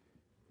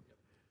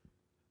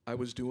 I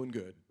was doing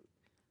good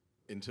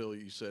until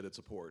you said it's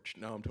a porch.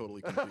 Now I'm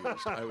totally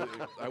confused.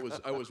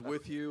 I was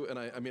with you, and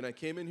I mean, I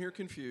came in here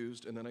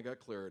confused, and then I got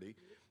clarity,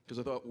 because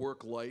I thought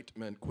WorkLight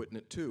meant quitting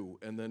it too,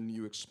 and then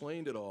you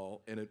explained it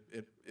all, and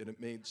it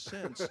made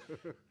sense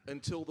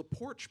until the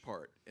porch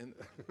part. And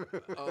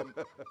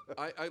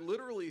I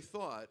literally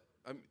thought,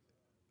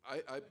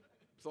 I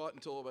thought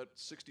until about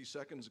 60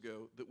 seconds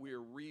ago that we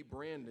are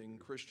rebranding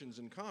Christians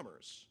in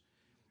Commerce,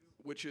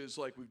 which is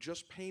like we've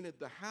just painted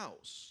the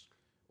house,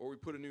 or we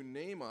put a new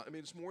name on. I mean,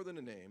 it's more than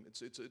a name.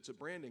 It's a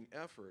branding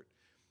effort.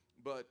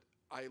 But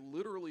I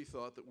literally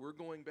thought that we're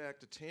going back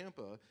to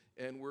Tampa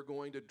and we're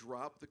going to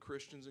drop the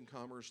Christians in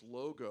Commerce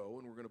logo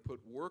and we're going to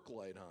put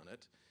WorkLight on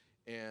it.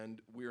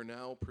 And we are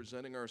now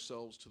presenting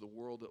ourselves to the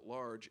world at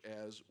large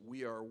as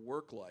we are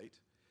WorkLight,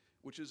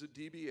 which is a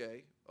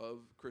DBA of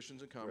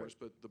Christians in Commerce.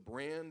 Right. But the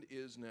brand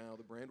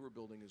we're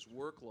building is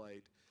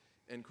WorkLight,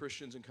 and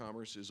Christians in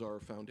Commerce is our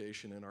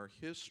foundation and our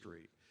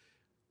history.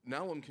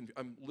 Now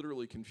I'm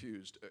literally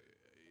confused.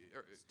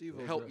 Steve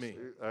will help address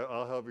me.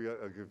 I'll help you.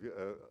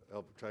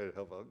 Try to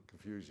help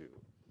confuse you.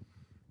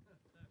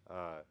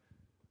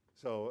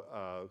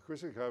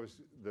 Christian Commerce,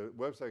 the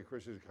website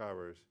Christian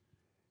Commerce,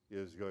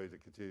 is going to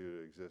continue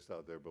to exist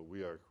out there, but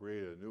we are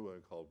creating a new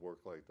one called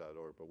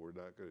WorkLight.org. But we're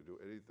not going to do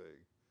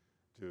anything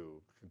to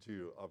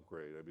continue to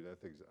upgrade. I mean, that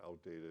thing's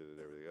outdated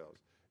and everything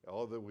else.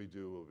 All that we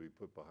do will be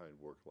put behind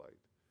WorkLight.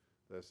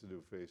 That's the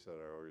new face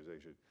on our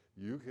organization.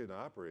 You can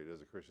operate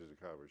as a Christians in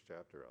Commerce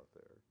chapter out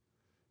there,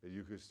 and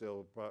you can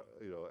still,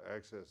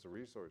 access the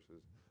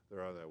resources that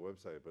are on that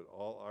website. But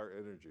all our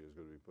energy is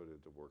going to be put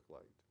into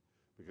WorkLight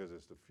because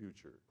it's the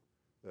future.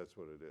 That's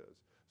what it is.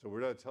 So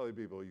we're not telling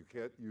people you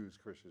can't use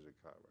Christians in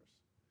Commerce.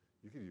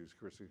 You can use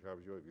Christians in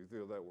Commerce. If you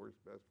feel that works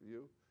best for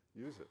you,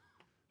 use it.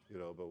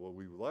 But what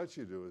we want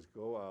you to do is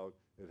go out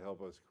and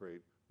help us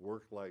create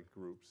WorkLight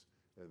groups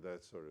and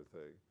that sort of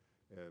thing.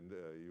 And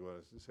you want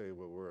us to say,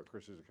 well, we're a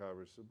Christians in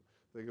Commerce.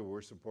 Think of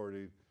we're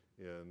supporting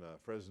in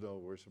Fresno,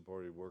 we're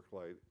supporting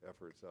WorkLight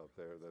efforts out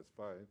there. That's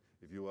fine.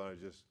 If you want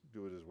to just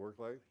do it as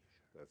WorkLight,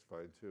 that's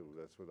fine too.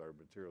 That's what our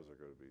materials are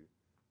going to be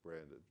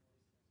branded.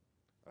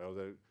 I know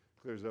that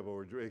clears up, but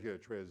we're making a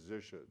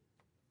transition.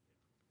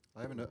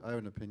 I have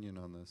an opinion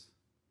on this,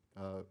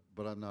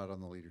 but I'm not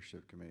on the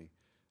leadership committee.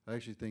 I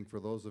actually think for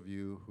those of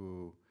you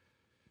who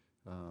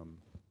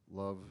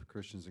love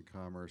Christians in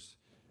Commerce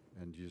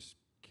and just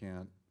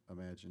can't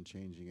imagine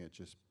changing it,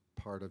 just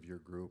part of your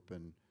group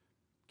and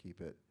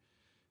keep it.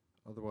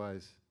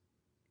 Otherwise,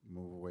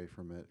 move away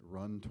from it,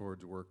 run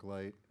towards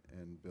WorkLight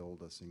and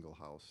build a single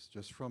house.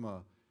 Just from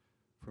a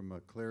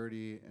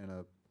clarity and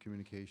a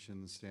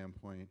communication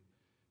standpoint,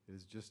 it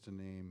is just to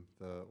name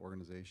the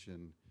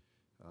organization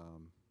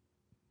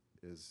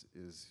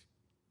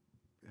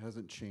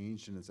hasn't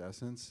changed in its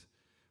essence,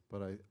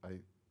 but I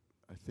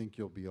think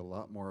you'll be a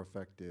lot more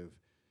effective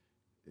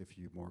if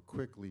you more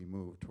quickly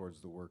move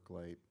towards the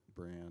WorkLight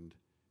brand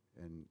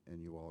and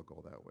you all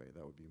go that way.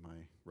 That would be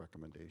my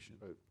recommendation.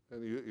 Right.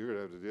 And you're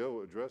going to have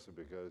to address it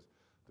because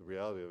the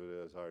reality of it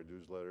is our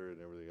newsletter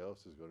and everything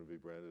else is going to be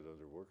branded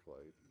under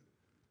WorkLight.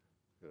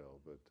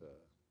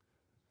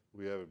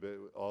 We haven't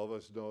been, all of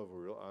us know if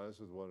we're real honest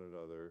with one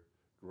another,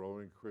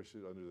 growing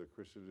Christian under the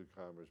Christians in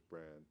Commerce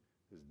brand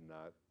has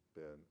not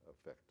been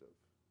effective.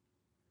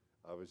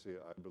 Obviously,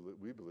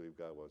 we believe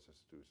God wants us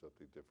to do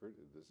something different,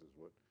 and this is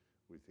what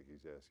we think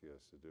he's asking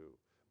us to do.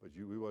 But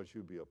we want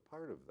you to be a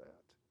part of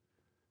that,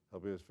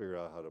 helping us figure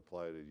out how to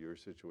apply it in your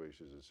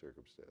situations and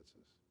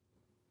circumstances.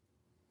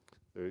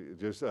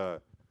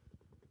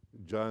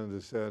 John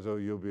DeSanto,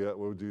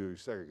 we'll do you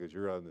second because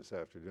you're on this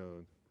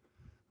afternoon.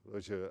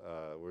 Where's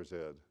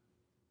Ed?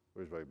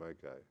 Where's my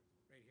mic guy?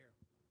 Right here.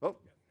 Oh,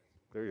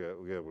 there you go.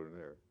 We have one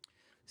there.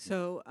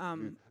 So,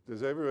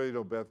 does everybody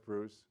know Beth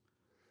Bruce?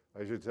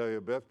 I should tell you,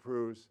 Beth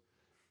Bruce.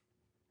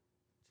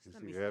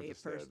 let me say it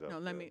first. No,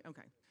 let me.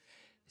 Okay.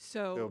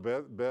 So,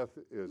 Beth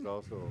is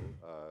also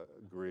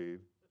green.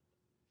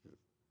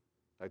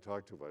 I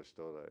talk too much,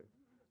 don't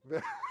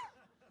I?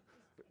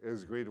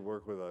 It's great to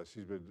work with us.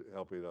 She's been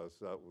helping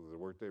us out with the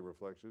Workday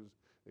Reflections,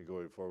 and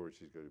going forward,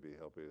 she's going to be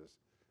helping us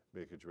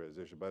make a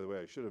transition. By the way,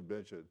 I should have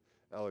mentioned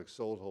Alex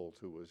Soltholt,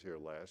 who was here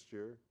last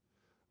year.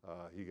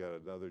 He got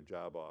another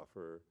job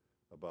offer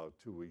about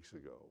 2 weeks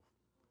ago,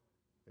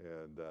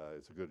 and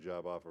it's a good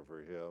job offer for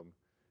him,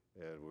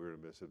 and we're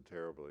going to miss him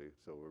terribly.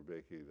 So we're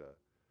making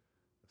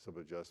some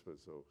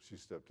adjustments. So she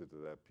stepped into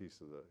that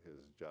piece of his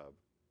job.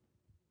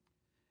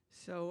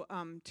 So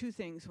two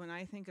things. When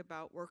I think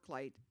about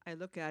WorkLight, I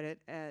look at it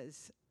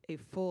as a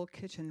full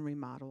kitchen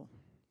remodel.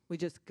 We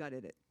just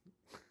gutted it.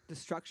 The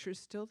structure's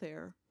still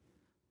there,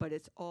 but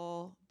it's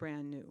all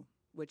brand new,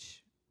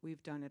 which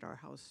we've done at our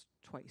house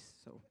twice.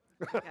 So,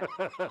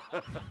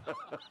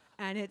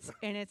 and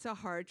it's a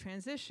hard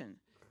transition.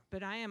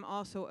 But I am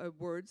also a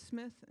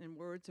wordsmith, and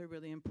words are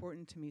really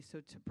important to me. So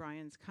to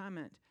Brian's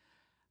comment,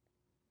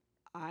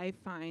 I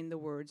find the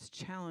words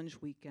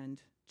challenge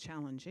weekend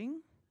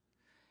challenging,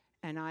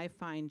 and I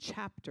find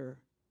chapter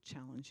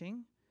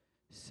challenging.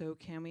 So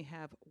can we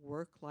have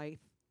WorkLight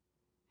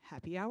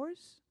happy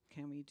hours?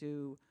 Can we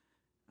do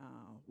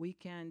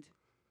weekend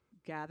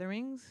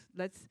gatherings?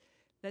 Let's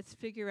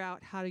figure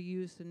out how to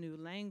use the new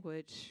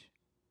language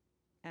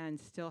and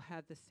still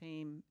have the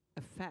same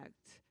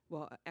effect.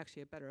 Well,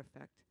 actually a better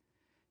effect,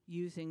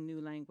 using new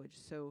language.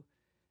 So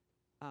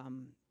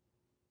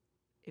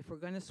if we're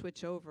going to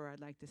switch over,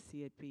 I'd like to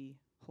see it be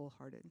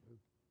wholehearted.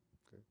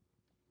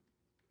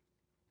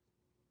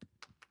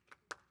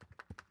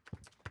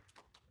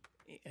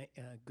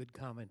 Good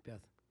comment,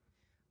 Beth.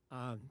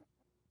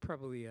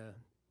 Probably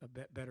a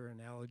better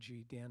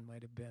analogy Dan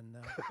might have been.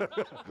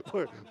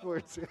 I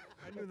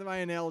knew that my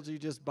analogy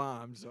just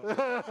bombed. So.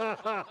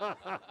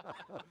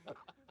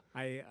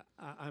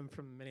 I'm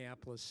from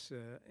Minneapolis,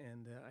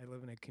 and I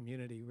live in a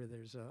community where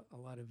there's a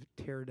lot of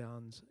tear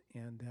downs,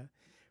 and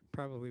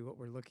probably what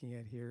we're looking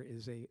at here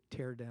is a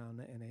tear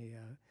down and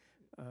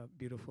a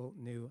beautiful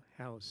new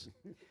house.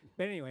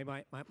 But anyway,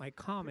 my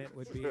comment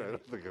would be. I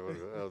don't think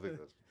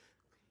that's.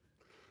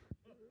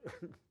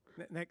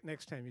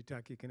 Next time you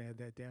talk, you can add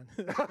that down.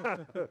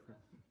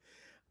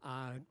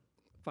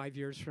 5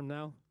 years from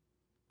now,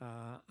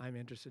 I'm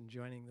interested in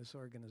joining this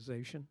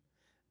organization.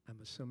 I'm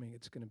assuming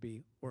it's going to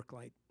be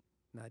WorkLight,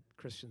 not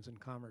Christians in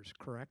Commerce,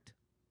 correct?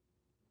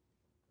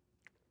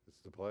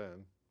 It's the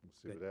plan. We'll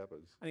see what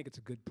happens. I think it's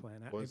a good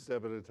plan. One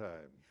step at a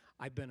time.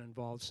 I've been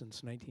involved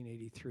since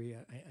 1983.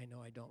 I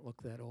know I don't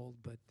look that old,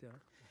 but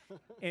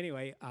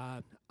anyway,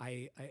 I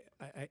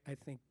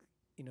think,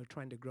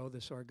 trying to grow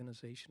this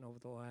organization over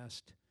the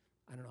last,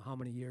 I don't know how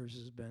many years,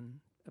 has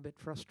been a bit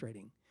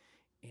frustrating.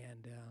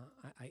 And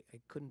I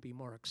couldn't be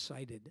more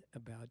excited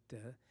about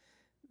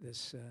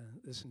this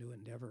new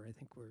endeavor. I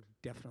think we're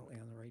definitely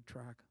on the right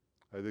track.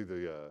 I think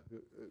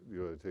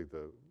you want to take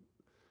the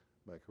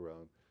mic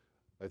around.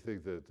 I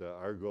think that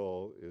our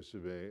goal is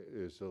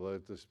to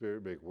let the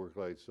Spirit make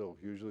WorkLight so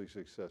hugely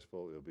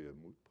successful it'll be a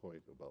moot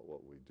point about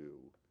what we do,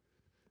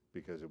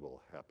 because it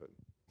will happen.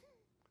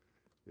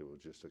 It will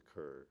just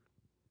occur.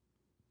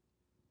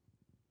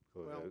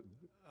 Go ahead.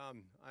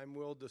 I'm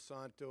Will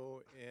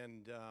DeSanto,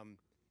 and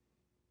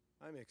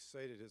I'm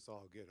excited as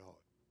all get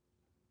out.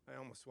 I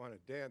almost want to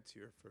dance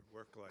here for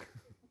WorkLight.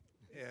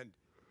 And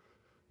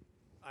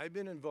I've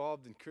been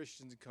involved in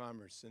Christians in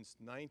Commerce since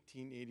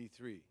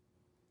 1983.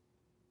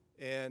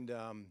 And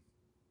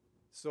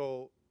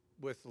so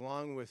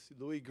along with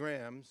Louis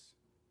Graham's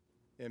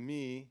and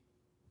me,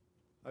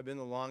 I've been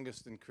the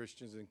longest in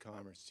Christians in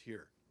Commerce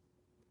here.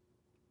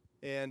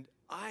 And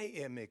I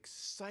am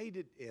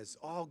excited as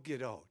all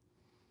get out.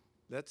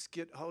 Let's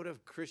get out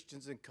of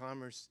Christians in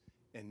Commerce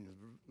and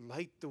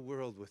light the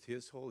world with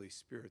His Holy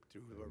Spirit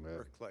through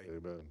our WorkLight.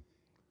 Amen.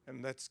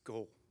 And let's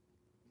go.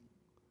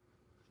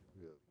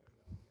 Yeah.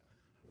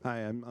 Hi,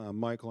 I'm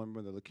Michael. I'm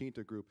from the La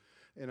Quinta group.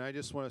 And I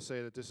just want to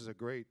say that this is a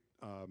great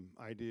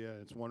idea.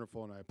 It's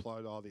wonderful, and I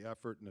applaud all the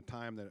effort and the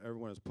time that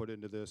everyone has put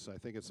into this. I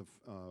think it's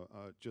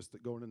just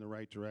going in the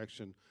right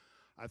direction.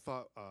 I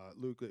thought,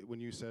 Luke, when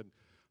you said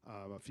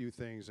a few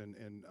things,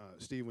 and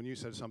Steve, when you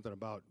said something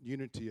about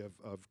unity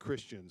of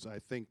Christians, I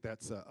think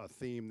that's a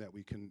theme that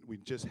we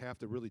just have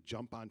to really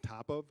jump on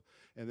top of.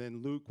 And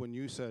then Luke, when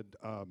you said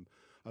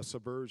a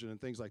subversion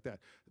and things like that,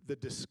 the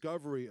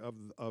discovery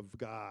of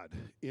God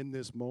in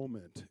this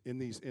moment, in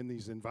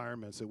these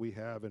environments that we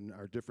have in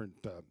our different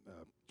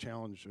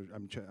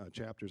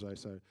chapters, I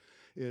said,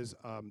 is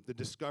the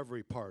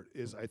discovery part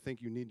is, I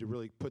think you need to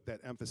really put that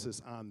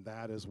emphasis on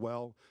that as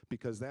well,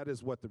 because that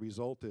is what the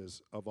result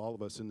is of all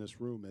of us in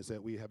this room, is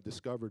that we have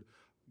discovered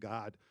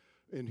God,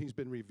 and He's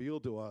been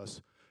revealed to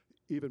us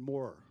even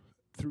more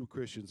through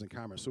Christians in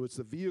Commerce. So it's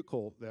the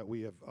vehicle that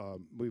we've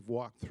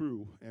walked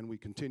through, and we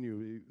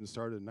continue. We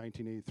started in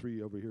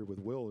 1983 over here with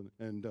Will,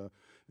 and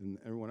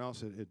everyone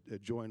else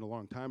had joined a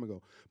long time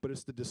ago. But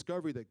it's the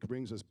discovery that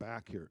brings us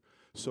back here.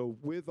 So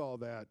with all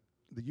that,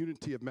 the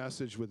unity of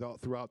message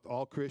throughout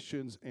all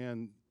Christians,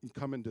 and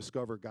come and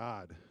discover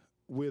God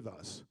with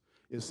us,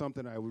 is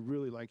something I would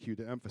really like you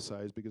to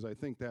emphasize, because I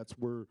think that's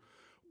where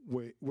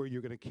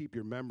you're going to keep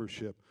your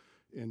membership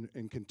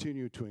and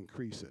continue to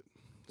increase it.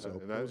 So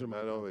and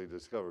not only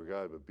discover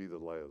God, but be the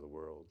light of the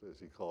world, as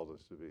He called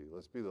us to be.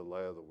 Let's be the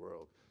light of the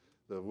world.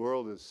 The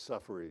world is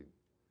suffering.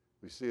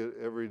 We see it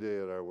every day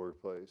at our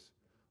workplace.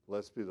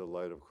 Let's be the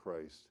light of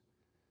Christ,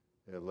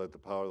 and let the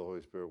power of the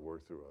Holy Spirit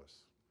work through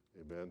us.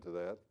 Amen to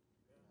that?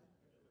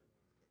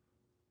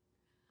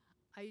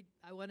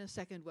 I want to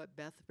second what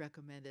Beth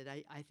recommended.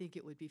 I think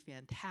it would be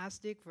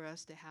fantastic for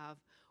us to have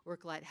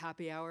WorkLight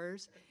happy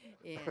hours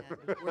and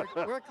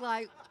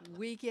WorkLight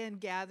weekend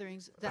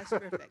gatherings. That's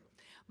perfect.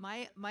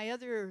 My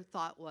other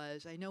thought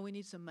was, I know we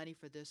need some money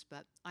for this,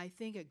 but I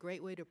think a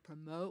great way to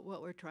promote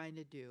what we're trying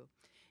to do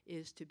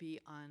is to be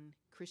on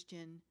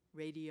Christian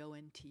radio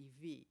and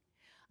TV.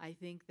 I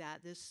think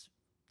that this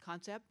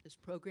concept, this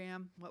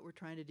program, what we're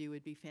trying to do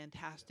would be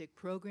fantastic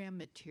program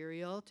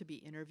material to be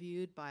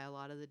interviewed by a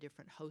lot of the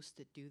different hosts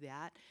that do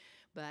that.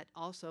 But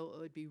also it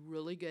would be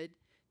really good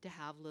to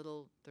have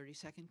little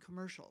 30-second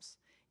commercials.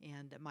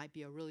 And it might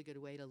be a really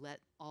good way to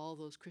let all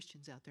those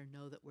Christians out there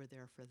know that we're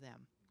there for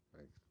them.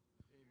 Thanks.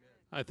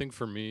 I think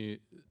for me,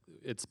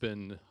 it's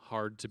been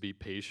hard to be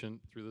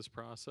patient through this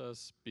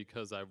process,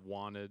 because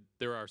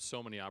there are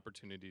so many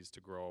opportunities to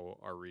grow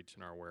our reach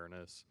and our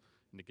awareness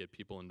and to get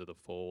people into the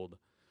fold.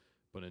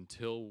 But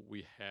until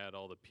we had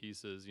all the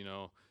pieces,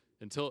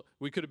 until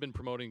we could have been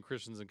promoting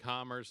Christians in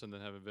Commerce and then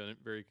haven't been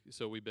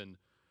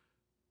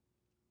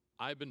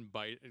I've been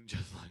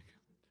just like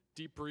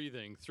deep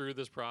breathing through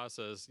this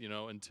process,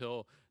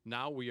 until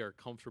now we are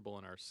comfortable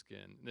in our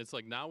skin. And it's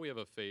like now we have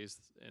a face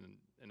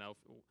and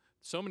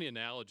so many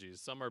analogies.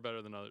 Some are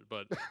better than others,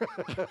 but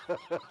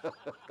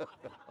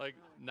like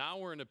now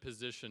we're in a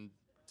position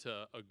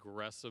to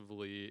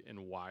aggressively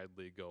and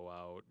widely go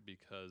out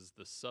because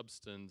the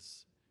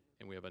substance,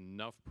 and we have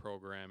enough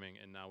programming,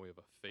 and now we have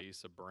a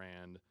face, a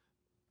brand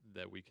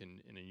that we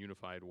can, in a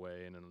unified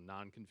way and in a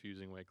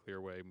non-confusing way,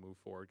 clear way, move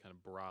forward, kind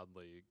of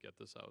broadly get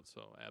this out.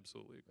 So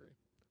absolutely agree.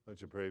 Why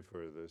don't you pray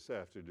for this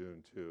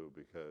afternoon too,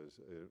 because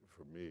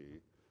for me,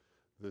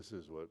 this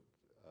is what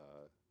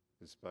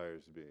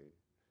inspires me.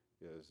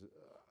 Yes,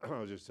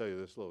 I'll just tell you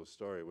this little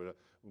story. When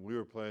we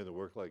were planning the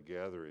WorkLight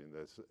gathering,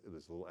 that's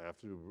this little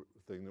afternoon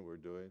thing that we're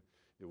doing,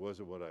 it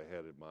wasn't what I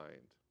had in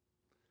mind.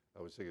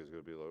 I was thinking it was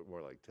going to be a little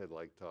more like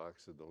TED-like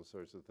talks and those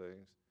sorts of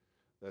things.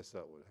 That's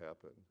not what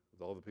happened.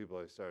 All the people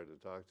I started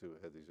to talk to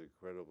had these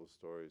incredible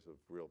stories of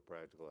real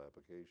practical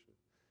application.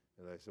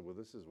 And I said, well,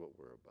 this is what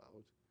we're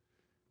about.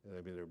 And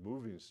I mean, they're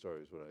moving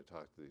stories when I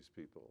talk to these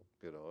people,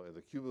 you know, and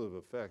the cumulative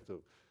effect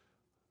of,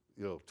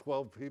 you know,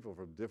 12 people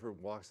from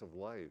different walks of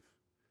life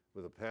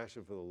with a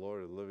passion for the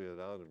Lord and living it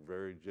out in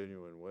very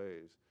genuine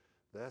ways.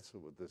 That's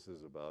what this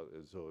is about.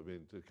 And so, I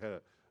mean, to kind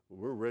of,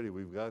 we're ready.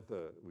 We got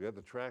the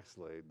tracks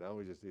laid. Now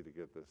we just need to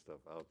get this stuff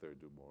out there and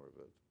do more of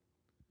it.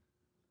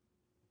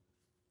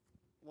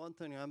 One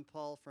thing, I'm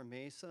Paul from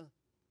Mesa.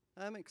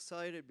 I'm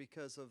excited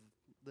because of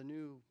the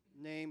new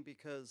name,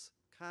 because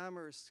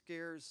commerce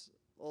scares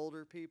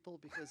older people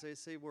because they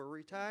say we're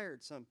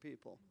retired, some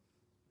people.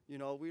 You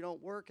know, we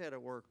don't work at a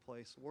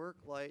workplace.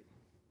 WorkLight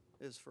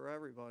is for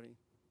everybody.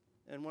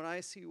 And when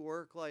I see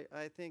WorkLight,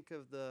 I think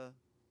of the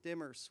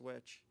dimmer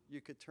switch.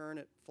 You could turn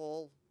it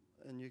full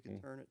and you can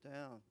turn it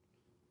down.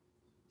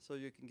 So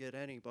you can get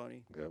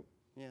anybody. Yep.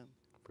 Yeah.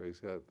 Praise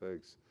God,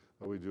 thanks.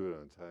 Oh, we do it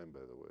on time,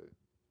 by the way.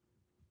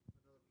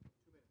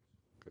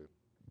 Okay.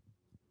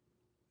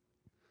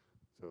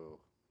 So,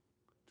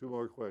 2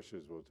 more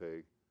questions we'll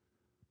take.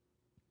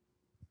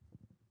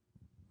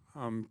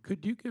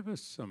 Could you give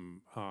us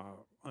some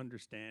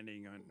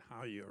understanding on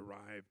how you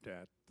arrived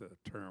at the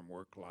term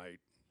WorkLight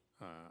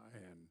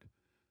and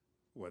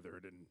whether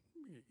it,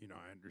 you know,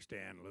 I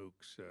understand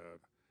Luke's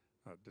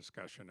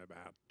discussion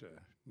about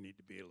need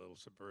to be a little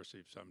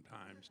subversive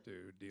sometimes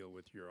to deal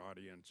with your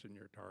audience and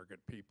your target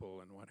people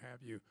and what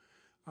have you.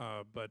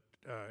 But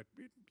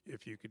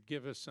if you could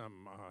give us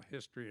some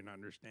history and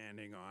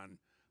understanding on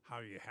how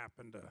you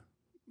happened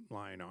to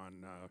line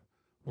on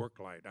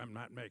WorkLight. I'm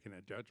not making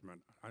a judgment.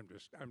 I'm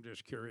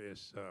just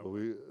curious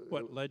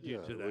what led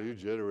you to that. Well, you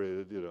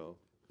generated, you know.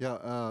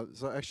 Yeah,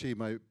 so actually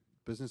my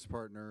business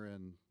partner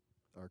and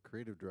our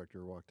creative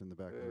director walked in the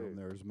back room.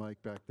 There's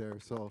Mike back there.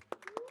 So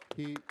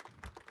he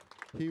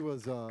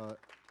was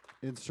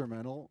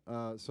instrumental.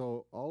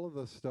 So all of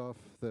the stuff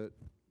that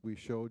we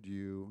showed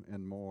you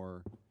and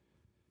more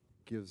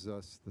gives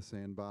us the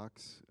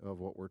sandbox of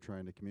what we're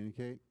trying to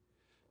communicate.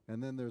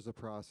 And then there's a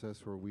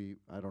process where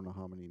I don't know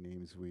how many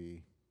names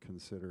we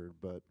considered,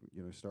 but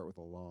you know, start with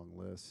a long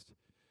list.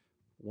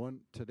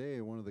 Today,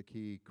 one of the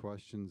key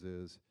questions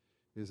is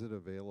it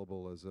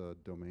available as a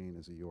domain,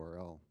 as a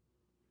URL?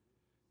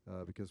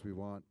 Because we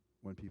want,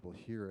 when people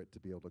hear it, to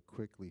be able to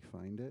quickly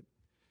find it.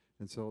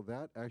 And so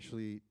that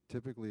actually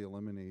typically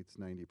eliminates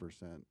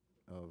 90%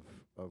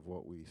 of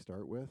what we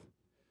start with.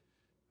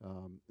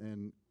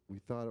 And we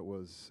thought it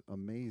was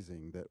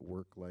amazing that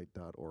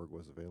worklight.org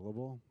was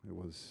available. It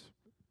was,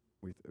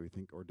 we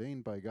think,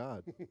 ordained by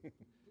God.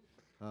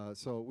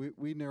 So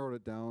we narrowed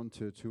it down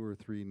to 2 or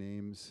 3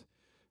 names,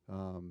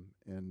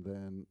 and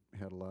then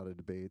had a lot of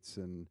debates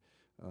and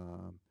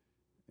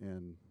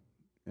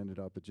ended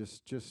up, it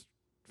just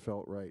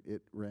felt right.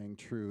 It rang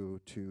true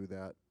to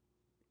that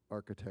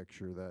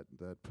architecture,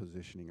 that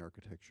positioning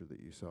architecture that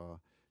you saw,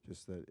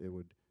 just that it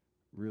would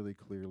really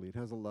clearly, it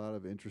has a lot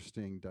of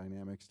interesting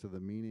dynamics to the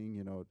meaning,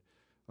 you know,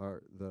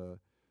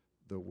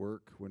 the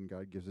work, when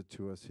God gives it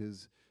to us,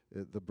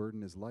 the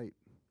burden is light.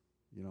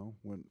 You know,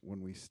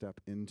 when we step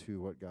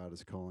into what God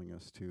is calling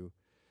us to,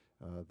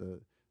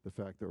 the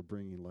fact that we're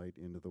bringing light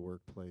into the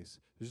workplace.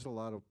 There's just a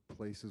lot of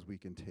places we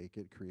can take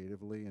it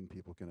creatively, and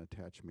people can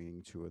attach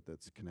meaning to it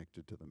that's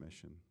connected to the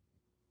mission.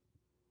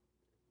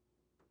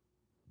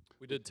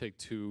 We did take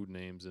 2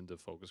 names into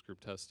focus group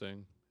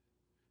testing,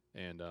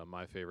 and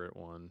my favorite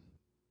one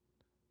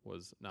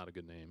was not a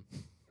good name,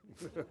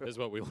 is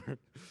what we learned.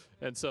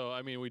 And so,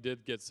 I mean, we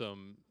did get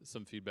some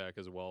feedback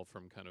as well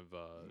from kind of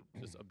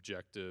just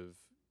objective,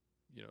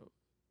 you know,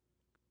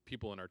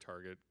 people in our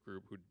target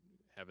group who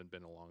haven't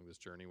been along this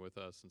journey with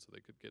us, and so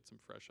they could get some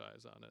fresh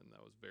eyes on it, and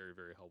that was very,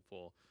 very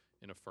helpful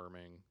in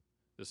affirming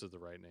this is the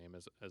right name,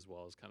 as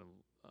well as kind of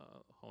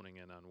honing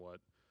in on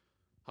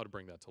how to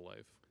bring that to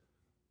life.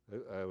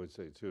 I would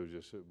say too,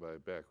 just my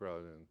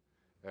background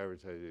in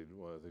advertising,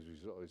 one of the things we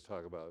should always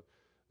talk about,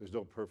 there's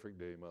no perfect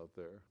name out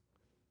there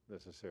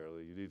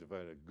necessarily. You need to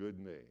find a good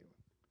name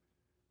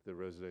that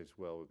resonates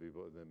well with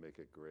people and then make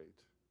it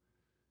great.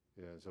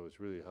 And so it's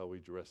really how we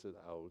dress it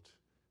out,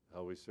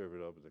 how we serve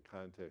it up, in the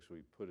context we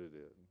put it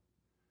in.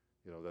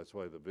 You know, that's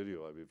why the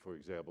video, I mean, for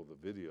example, the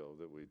video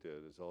that we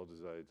did is all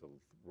designed to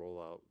roll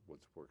out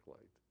what's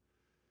WorkLight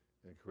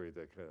and create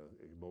that kind of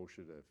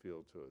emotion and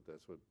feel to it.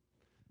 That's what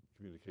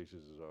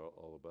communications is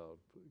all about.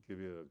 Give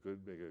you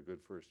make a good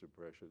first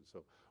impression.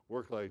 So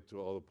WorkLight, to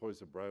all the points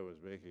that Brian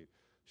was making,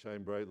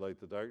 shine bright, light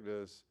the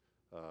darkness,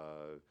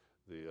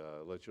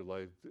 let your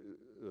light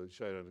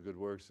shine on the good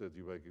works that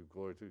you might give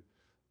glory to.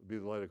 Be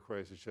the light of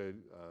Christ and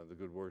shine the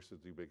good works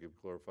that you may give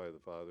glorify the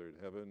Father in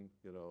heaven.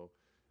 You know,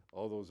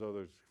 all those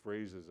other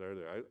phrases are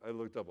there. I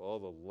looked up all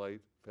the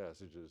light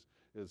passages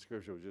in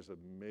Scripture. I was just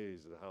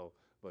amazed at how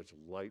much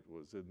light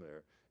was in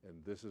there.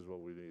 And this is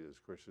what we need as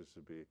Christians, to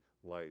be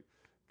light.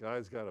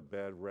 God's got a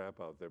bad rap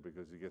out there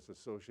because he gets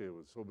associated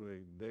with so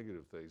many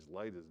negative things.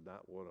 Light is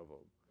not one of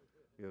them.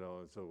 You know,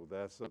 and so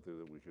that's something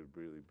that we could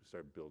really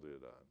start building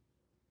it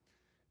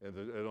on.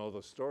 And all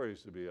the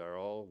stories to be are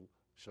all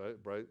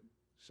bright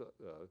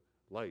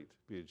light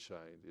being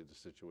shined into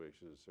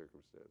situations and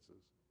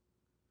circumstances.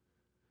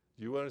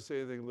 Do you want to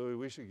say anything, Louis?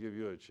 We should give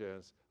you a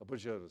chance. I'll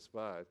put you on the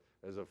spot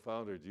as a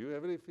founder. Do you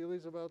have any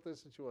feelings about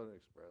this that you want to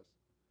express?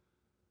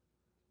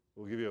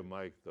 We'll give you a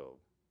mic, though.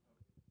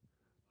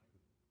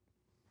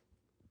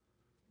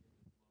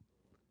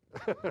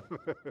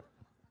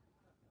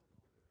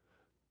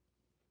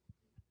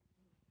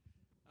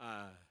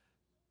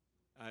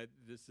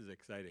 This is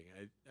exciting.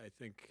 I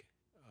think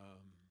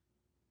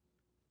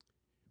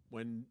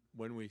when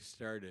we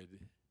started,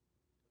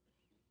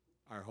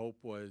 our hope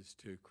was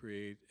to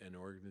create an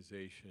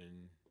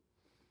organization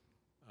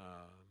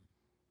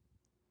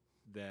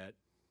that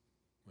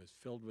was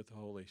filled with the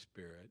Holy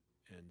Spirit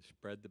and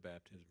spread the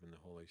baptism in the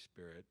Holy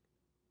Spirit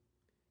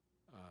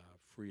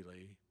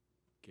freely,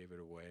 gave it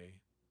away,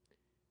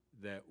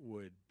 that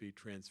would be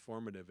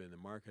transformative in the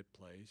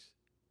marketplace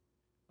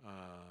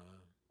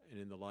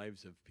and in the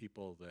lives of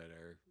people that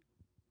are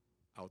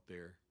out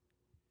there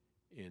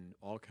in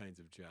all kinds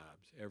of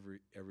jobs,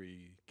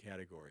 every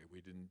category.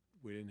 We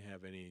didn't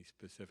have any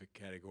specific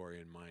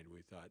category in mind.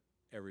 We thought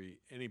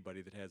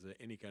anybody that has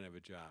any kind of a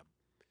job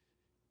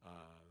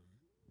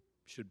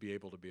should be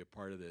able to be a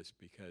part of this,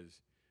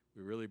 because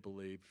we really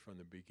believed from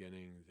the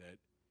beginning that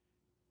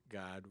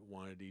God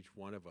wanted each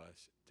one of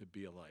us to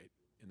be a light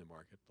in the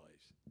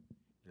marketplace,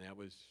 and that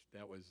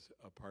was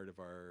a part of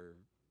our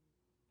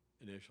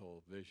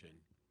initial vision.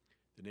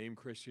 The name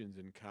Christians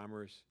in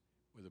Commerce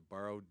was a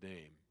borrowed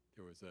name.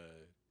 There was a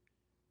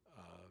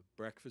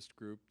breakfast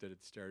group that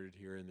had started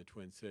here in the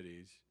Twin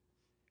Cities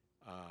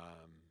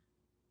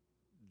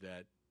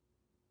that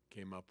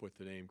came up with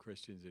the name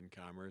Christians in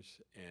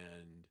Commerce,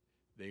 and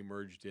they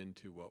merged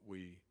into what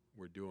we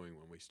were doing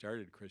when we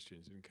started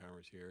Christians in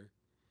Commerce here.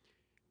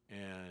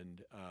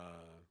 And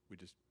we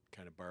just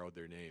kind of borrowed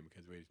their name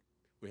because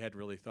we hadn't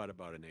really thought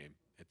about a name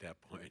at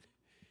that point.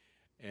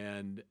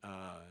 And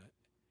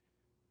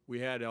we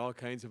had all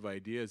kinds of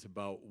ideas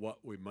about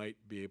what we might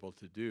be able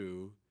to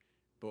do,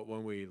 but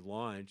when we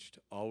launched,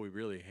 all we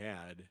really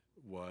had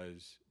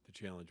was the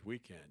Challenge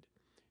Weekend.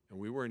 And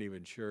we weren't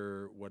even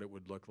sure what it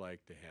would look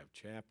like to have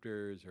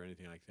chapters or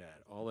anything like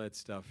that. All that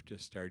stuff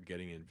just started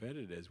getting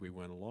invented as we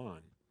went along.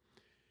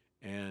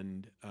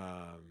 And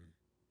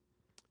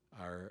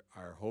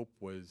our hope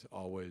was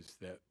always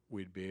that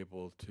we'd be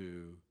able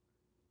to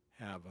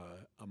have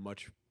a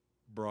much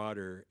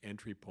broader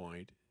entry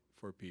point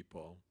for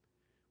people.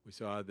 We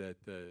saw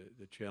that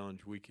the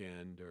Challenge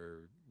Weekend,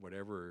 or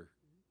whatever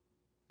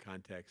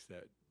context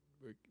that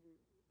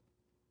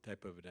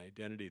type of an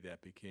identity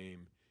that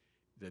became,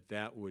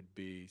 that would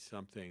be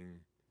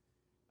something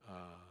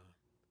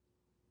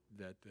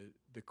that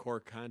the core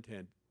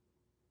content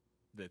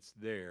that's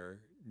there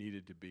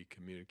needed to be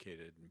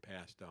communicated and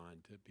passed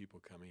on to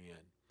people coming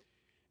in.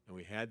 And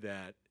we had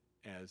that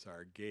as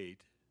our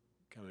gate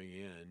coming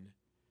in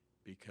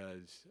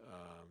because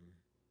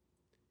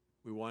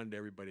we wanted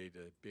everybody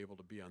to be able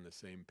to be on the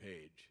same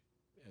page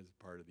as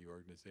part of the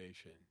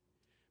organization.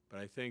 But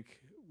I think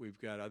we've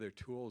got other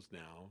tools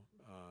now,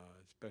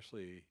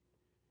 especially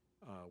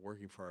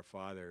working for our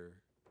Father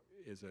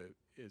is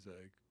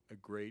a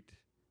great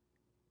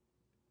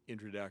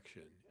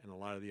introduction, and a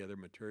lot of the other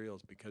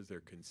materials, because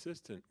they're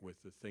consistent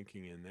with the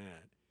thinking in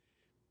that,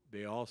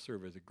 they all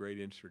serve as a great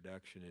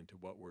introduction into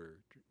what we're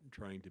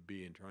trying to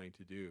be and trying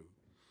to do.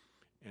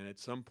 And at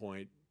some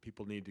point,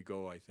 people need to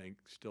go, I think,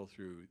 still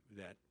through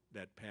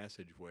that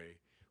passageway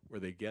where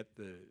they get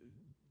the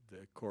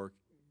core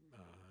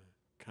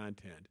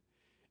content.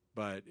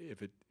 But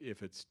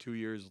if it's 2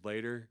 years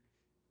later,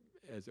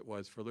 as it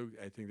was for Luke,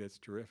 I think that's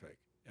terrific.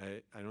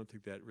 I don't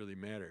think that really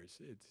matters.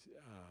 It's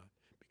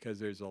because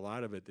there's a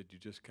lot of it that you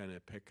just kind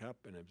of pick up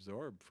and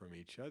absorb from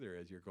each other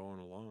as you're going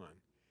along.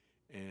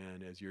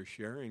 And as you're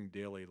sharing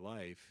daily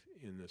life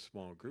in the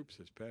small groups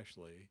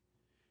especially,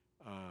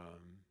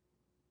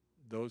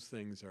 those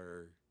things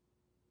are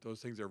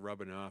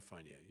rubbing off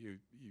on you.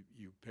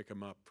 You pick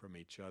them up from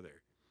each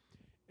other.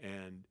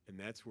 And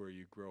that's where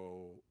you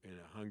grow in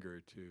a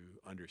hunger to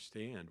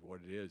understand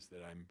what it is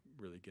that I'm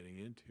really getting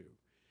into.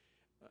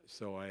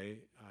 So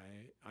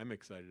I'm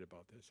excited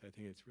about this. I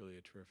think it's really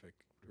a terrific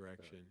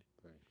direction.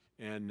 Thanks.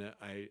 And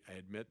I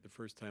admit the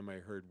first time I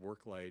heard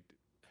WorkLight,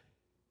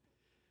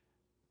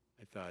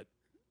 I thought,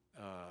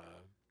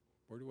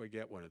 where do I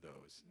get one of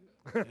those?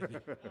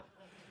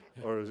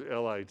 Or is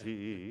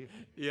L-I-T-E?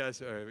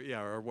 Yes, or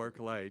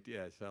WorkLight,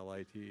 yes,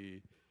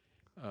 L-I-T-E.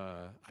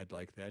 I'd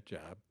like that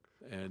job.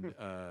 And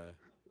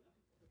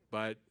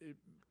but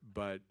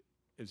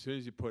as soon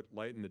as you put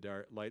light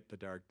the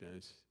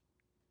darkness,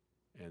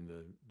 and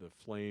the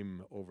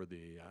flame over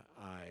the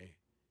eye,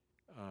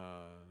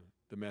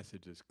 the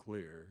message is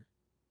clear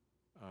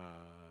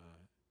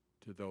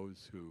to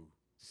those who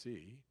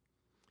see,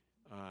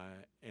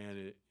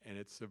 and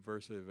it's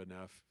subversive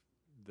enough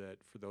that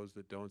for those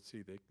that don't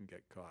see, they can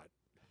get caught.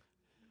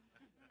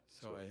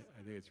 So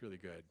I think it's really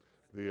good.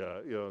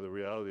 The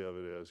reality of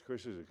it is,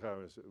 Christians and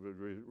commerce would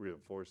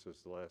reinforce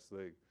this. The last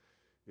thing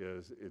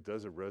is it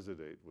doesn't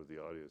resonate with the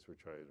audience we're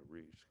trying to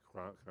reach.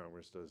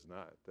 Commerce does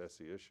not. That's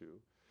the issue.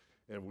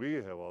 And we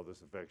have all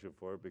this affection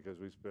for it because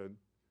we spent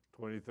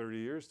 20, 30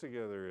 years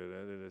together in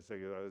it, and it's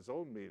taking its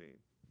own meaning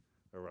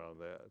around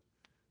that.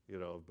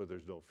 But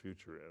there's no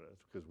future in it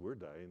because we're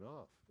dying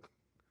off.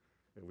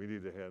 And we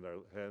need to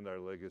hand our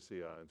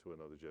legacy on to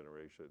another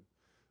generation.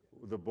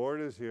 The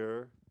board is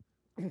here.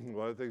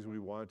 One of the things we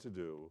want to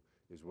do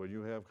is when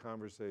you have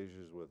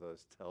conversations with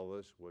us, tell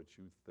us what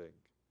you think.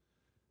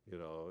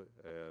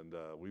 And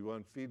we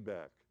want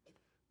feedback.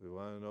 We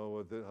want to know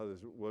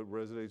what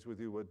resonates with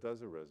you, what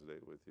doesn't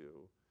resonate with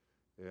you.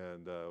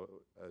 And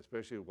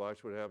especially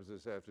watch what happens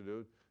this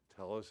afternoon.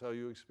 Tell us how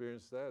you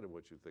experienced that and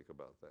what you think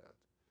about that.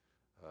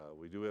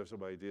 We do have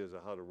some ideas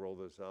of how to roll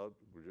this out.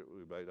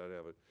 We might not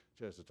have a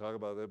chance to talk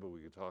about that, but we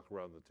can talk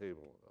around the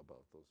table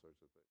about those sorts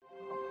of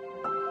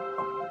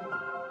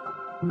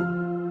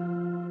things.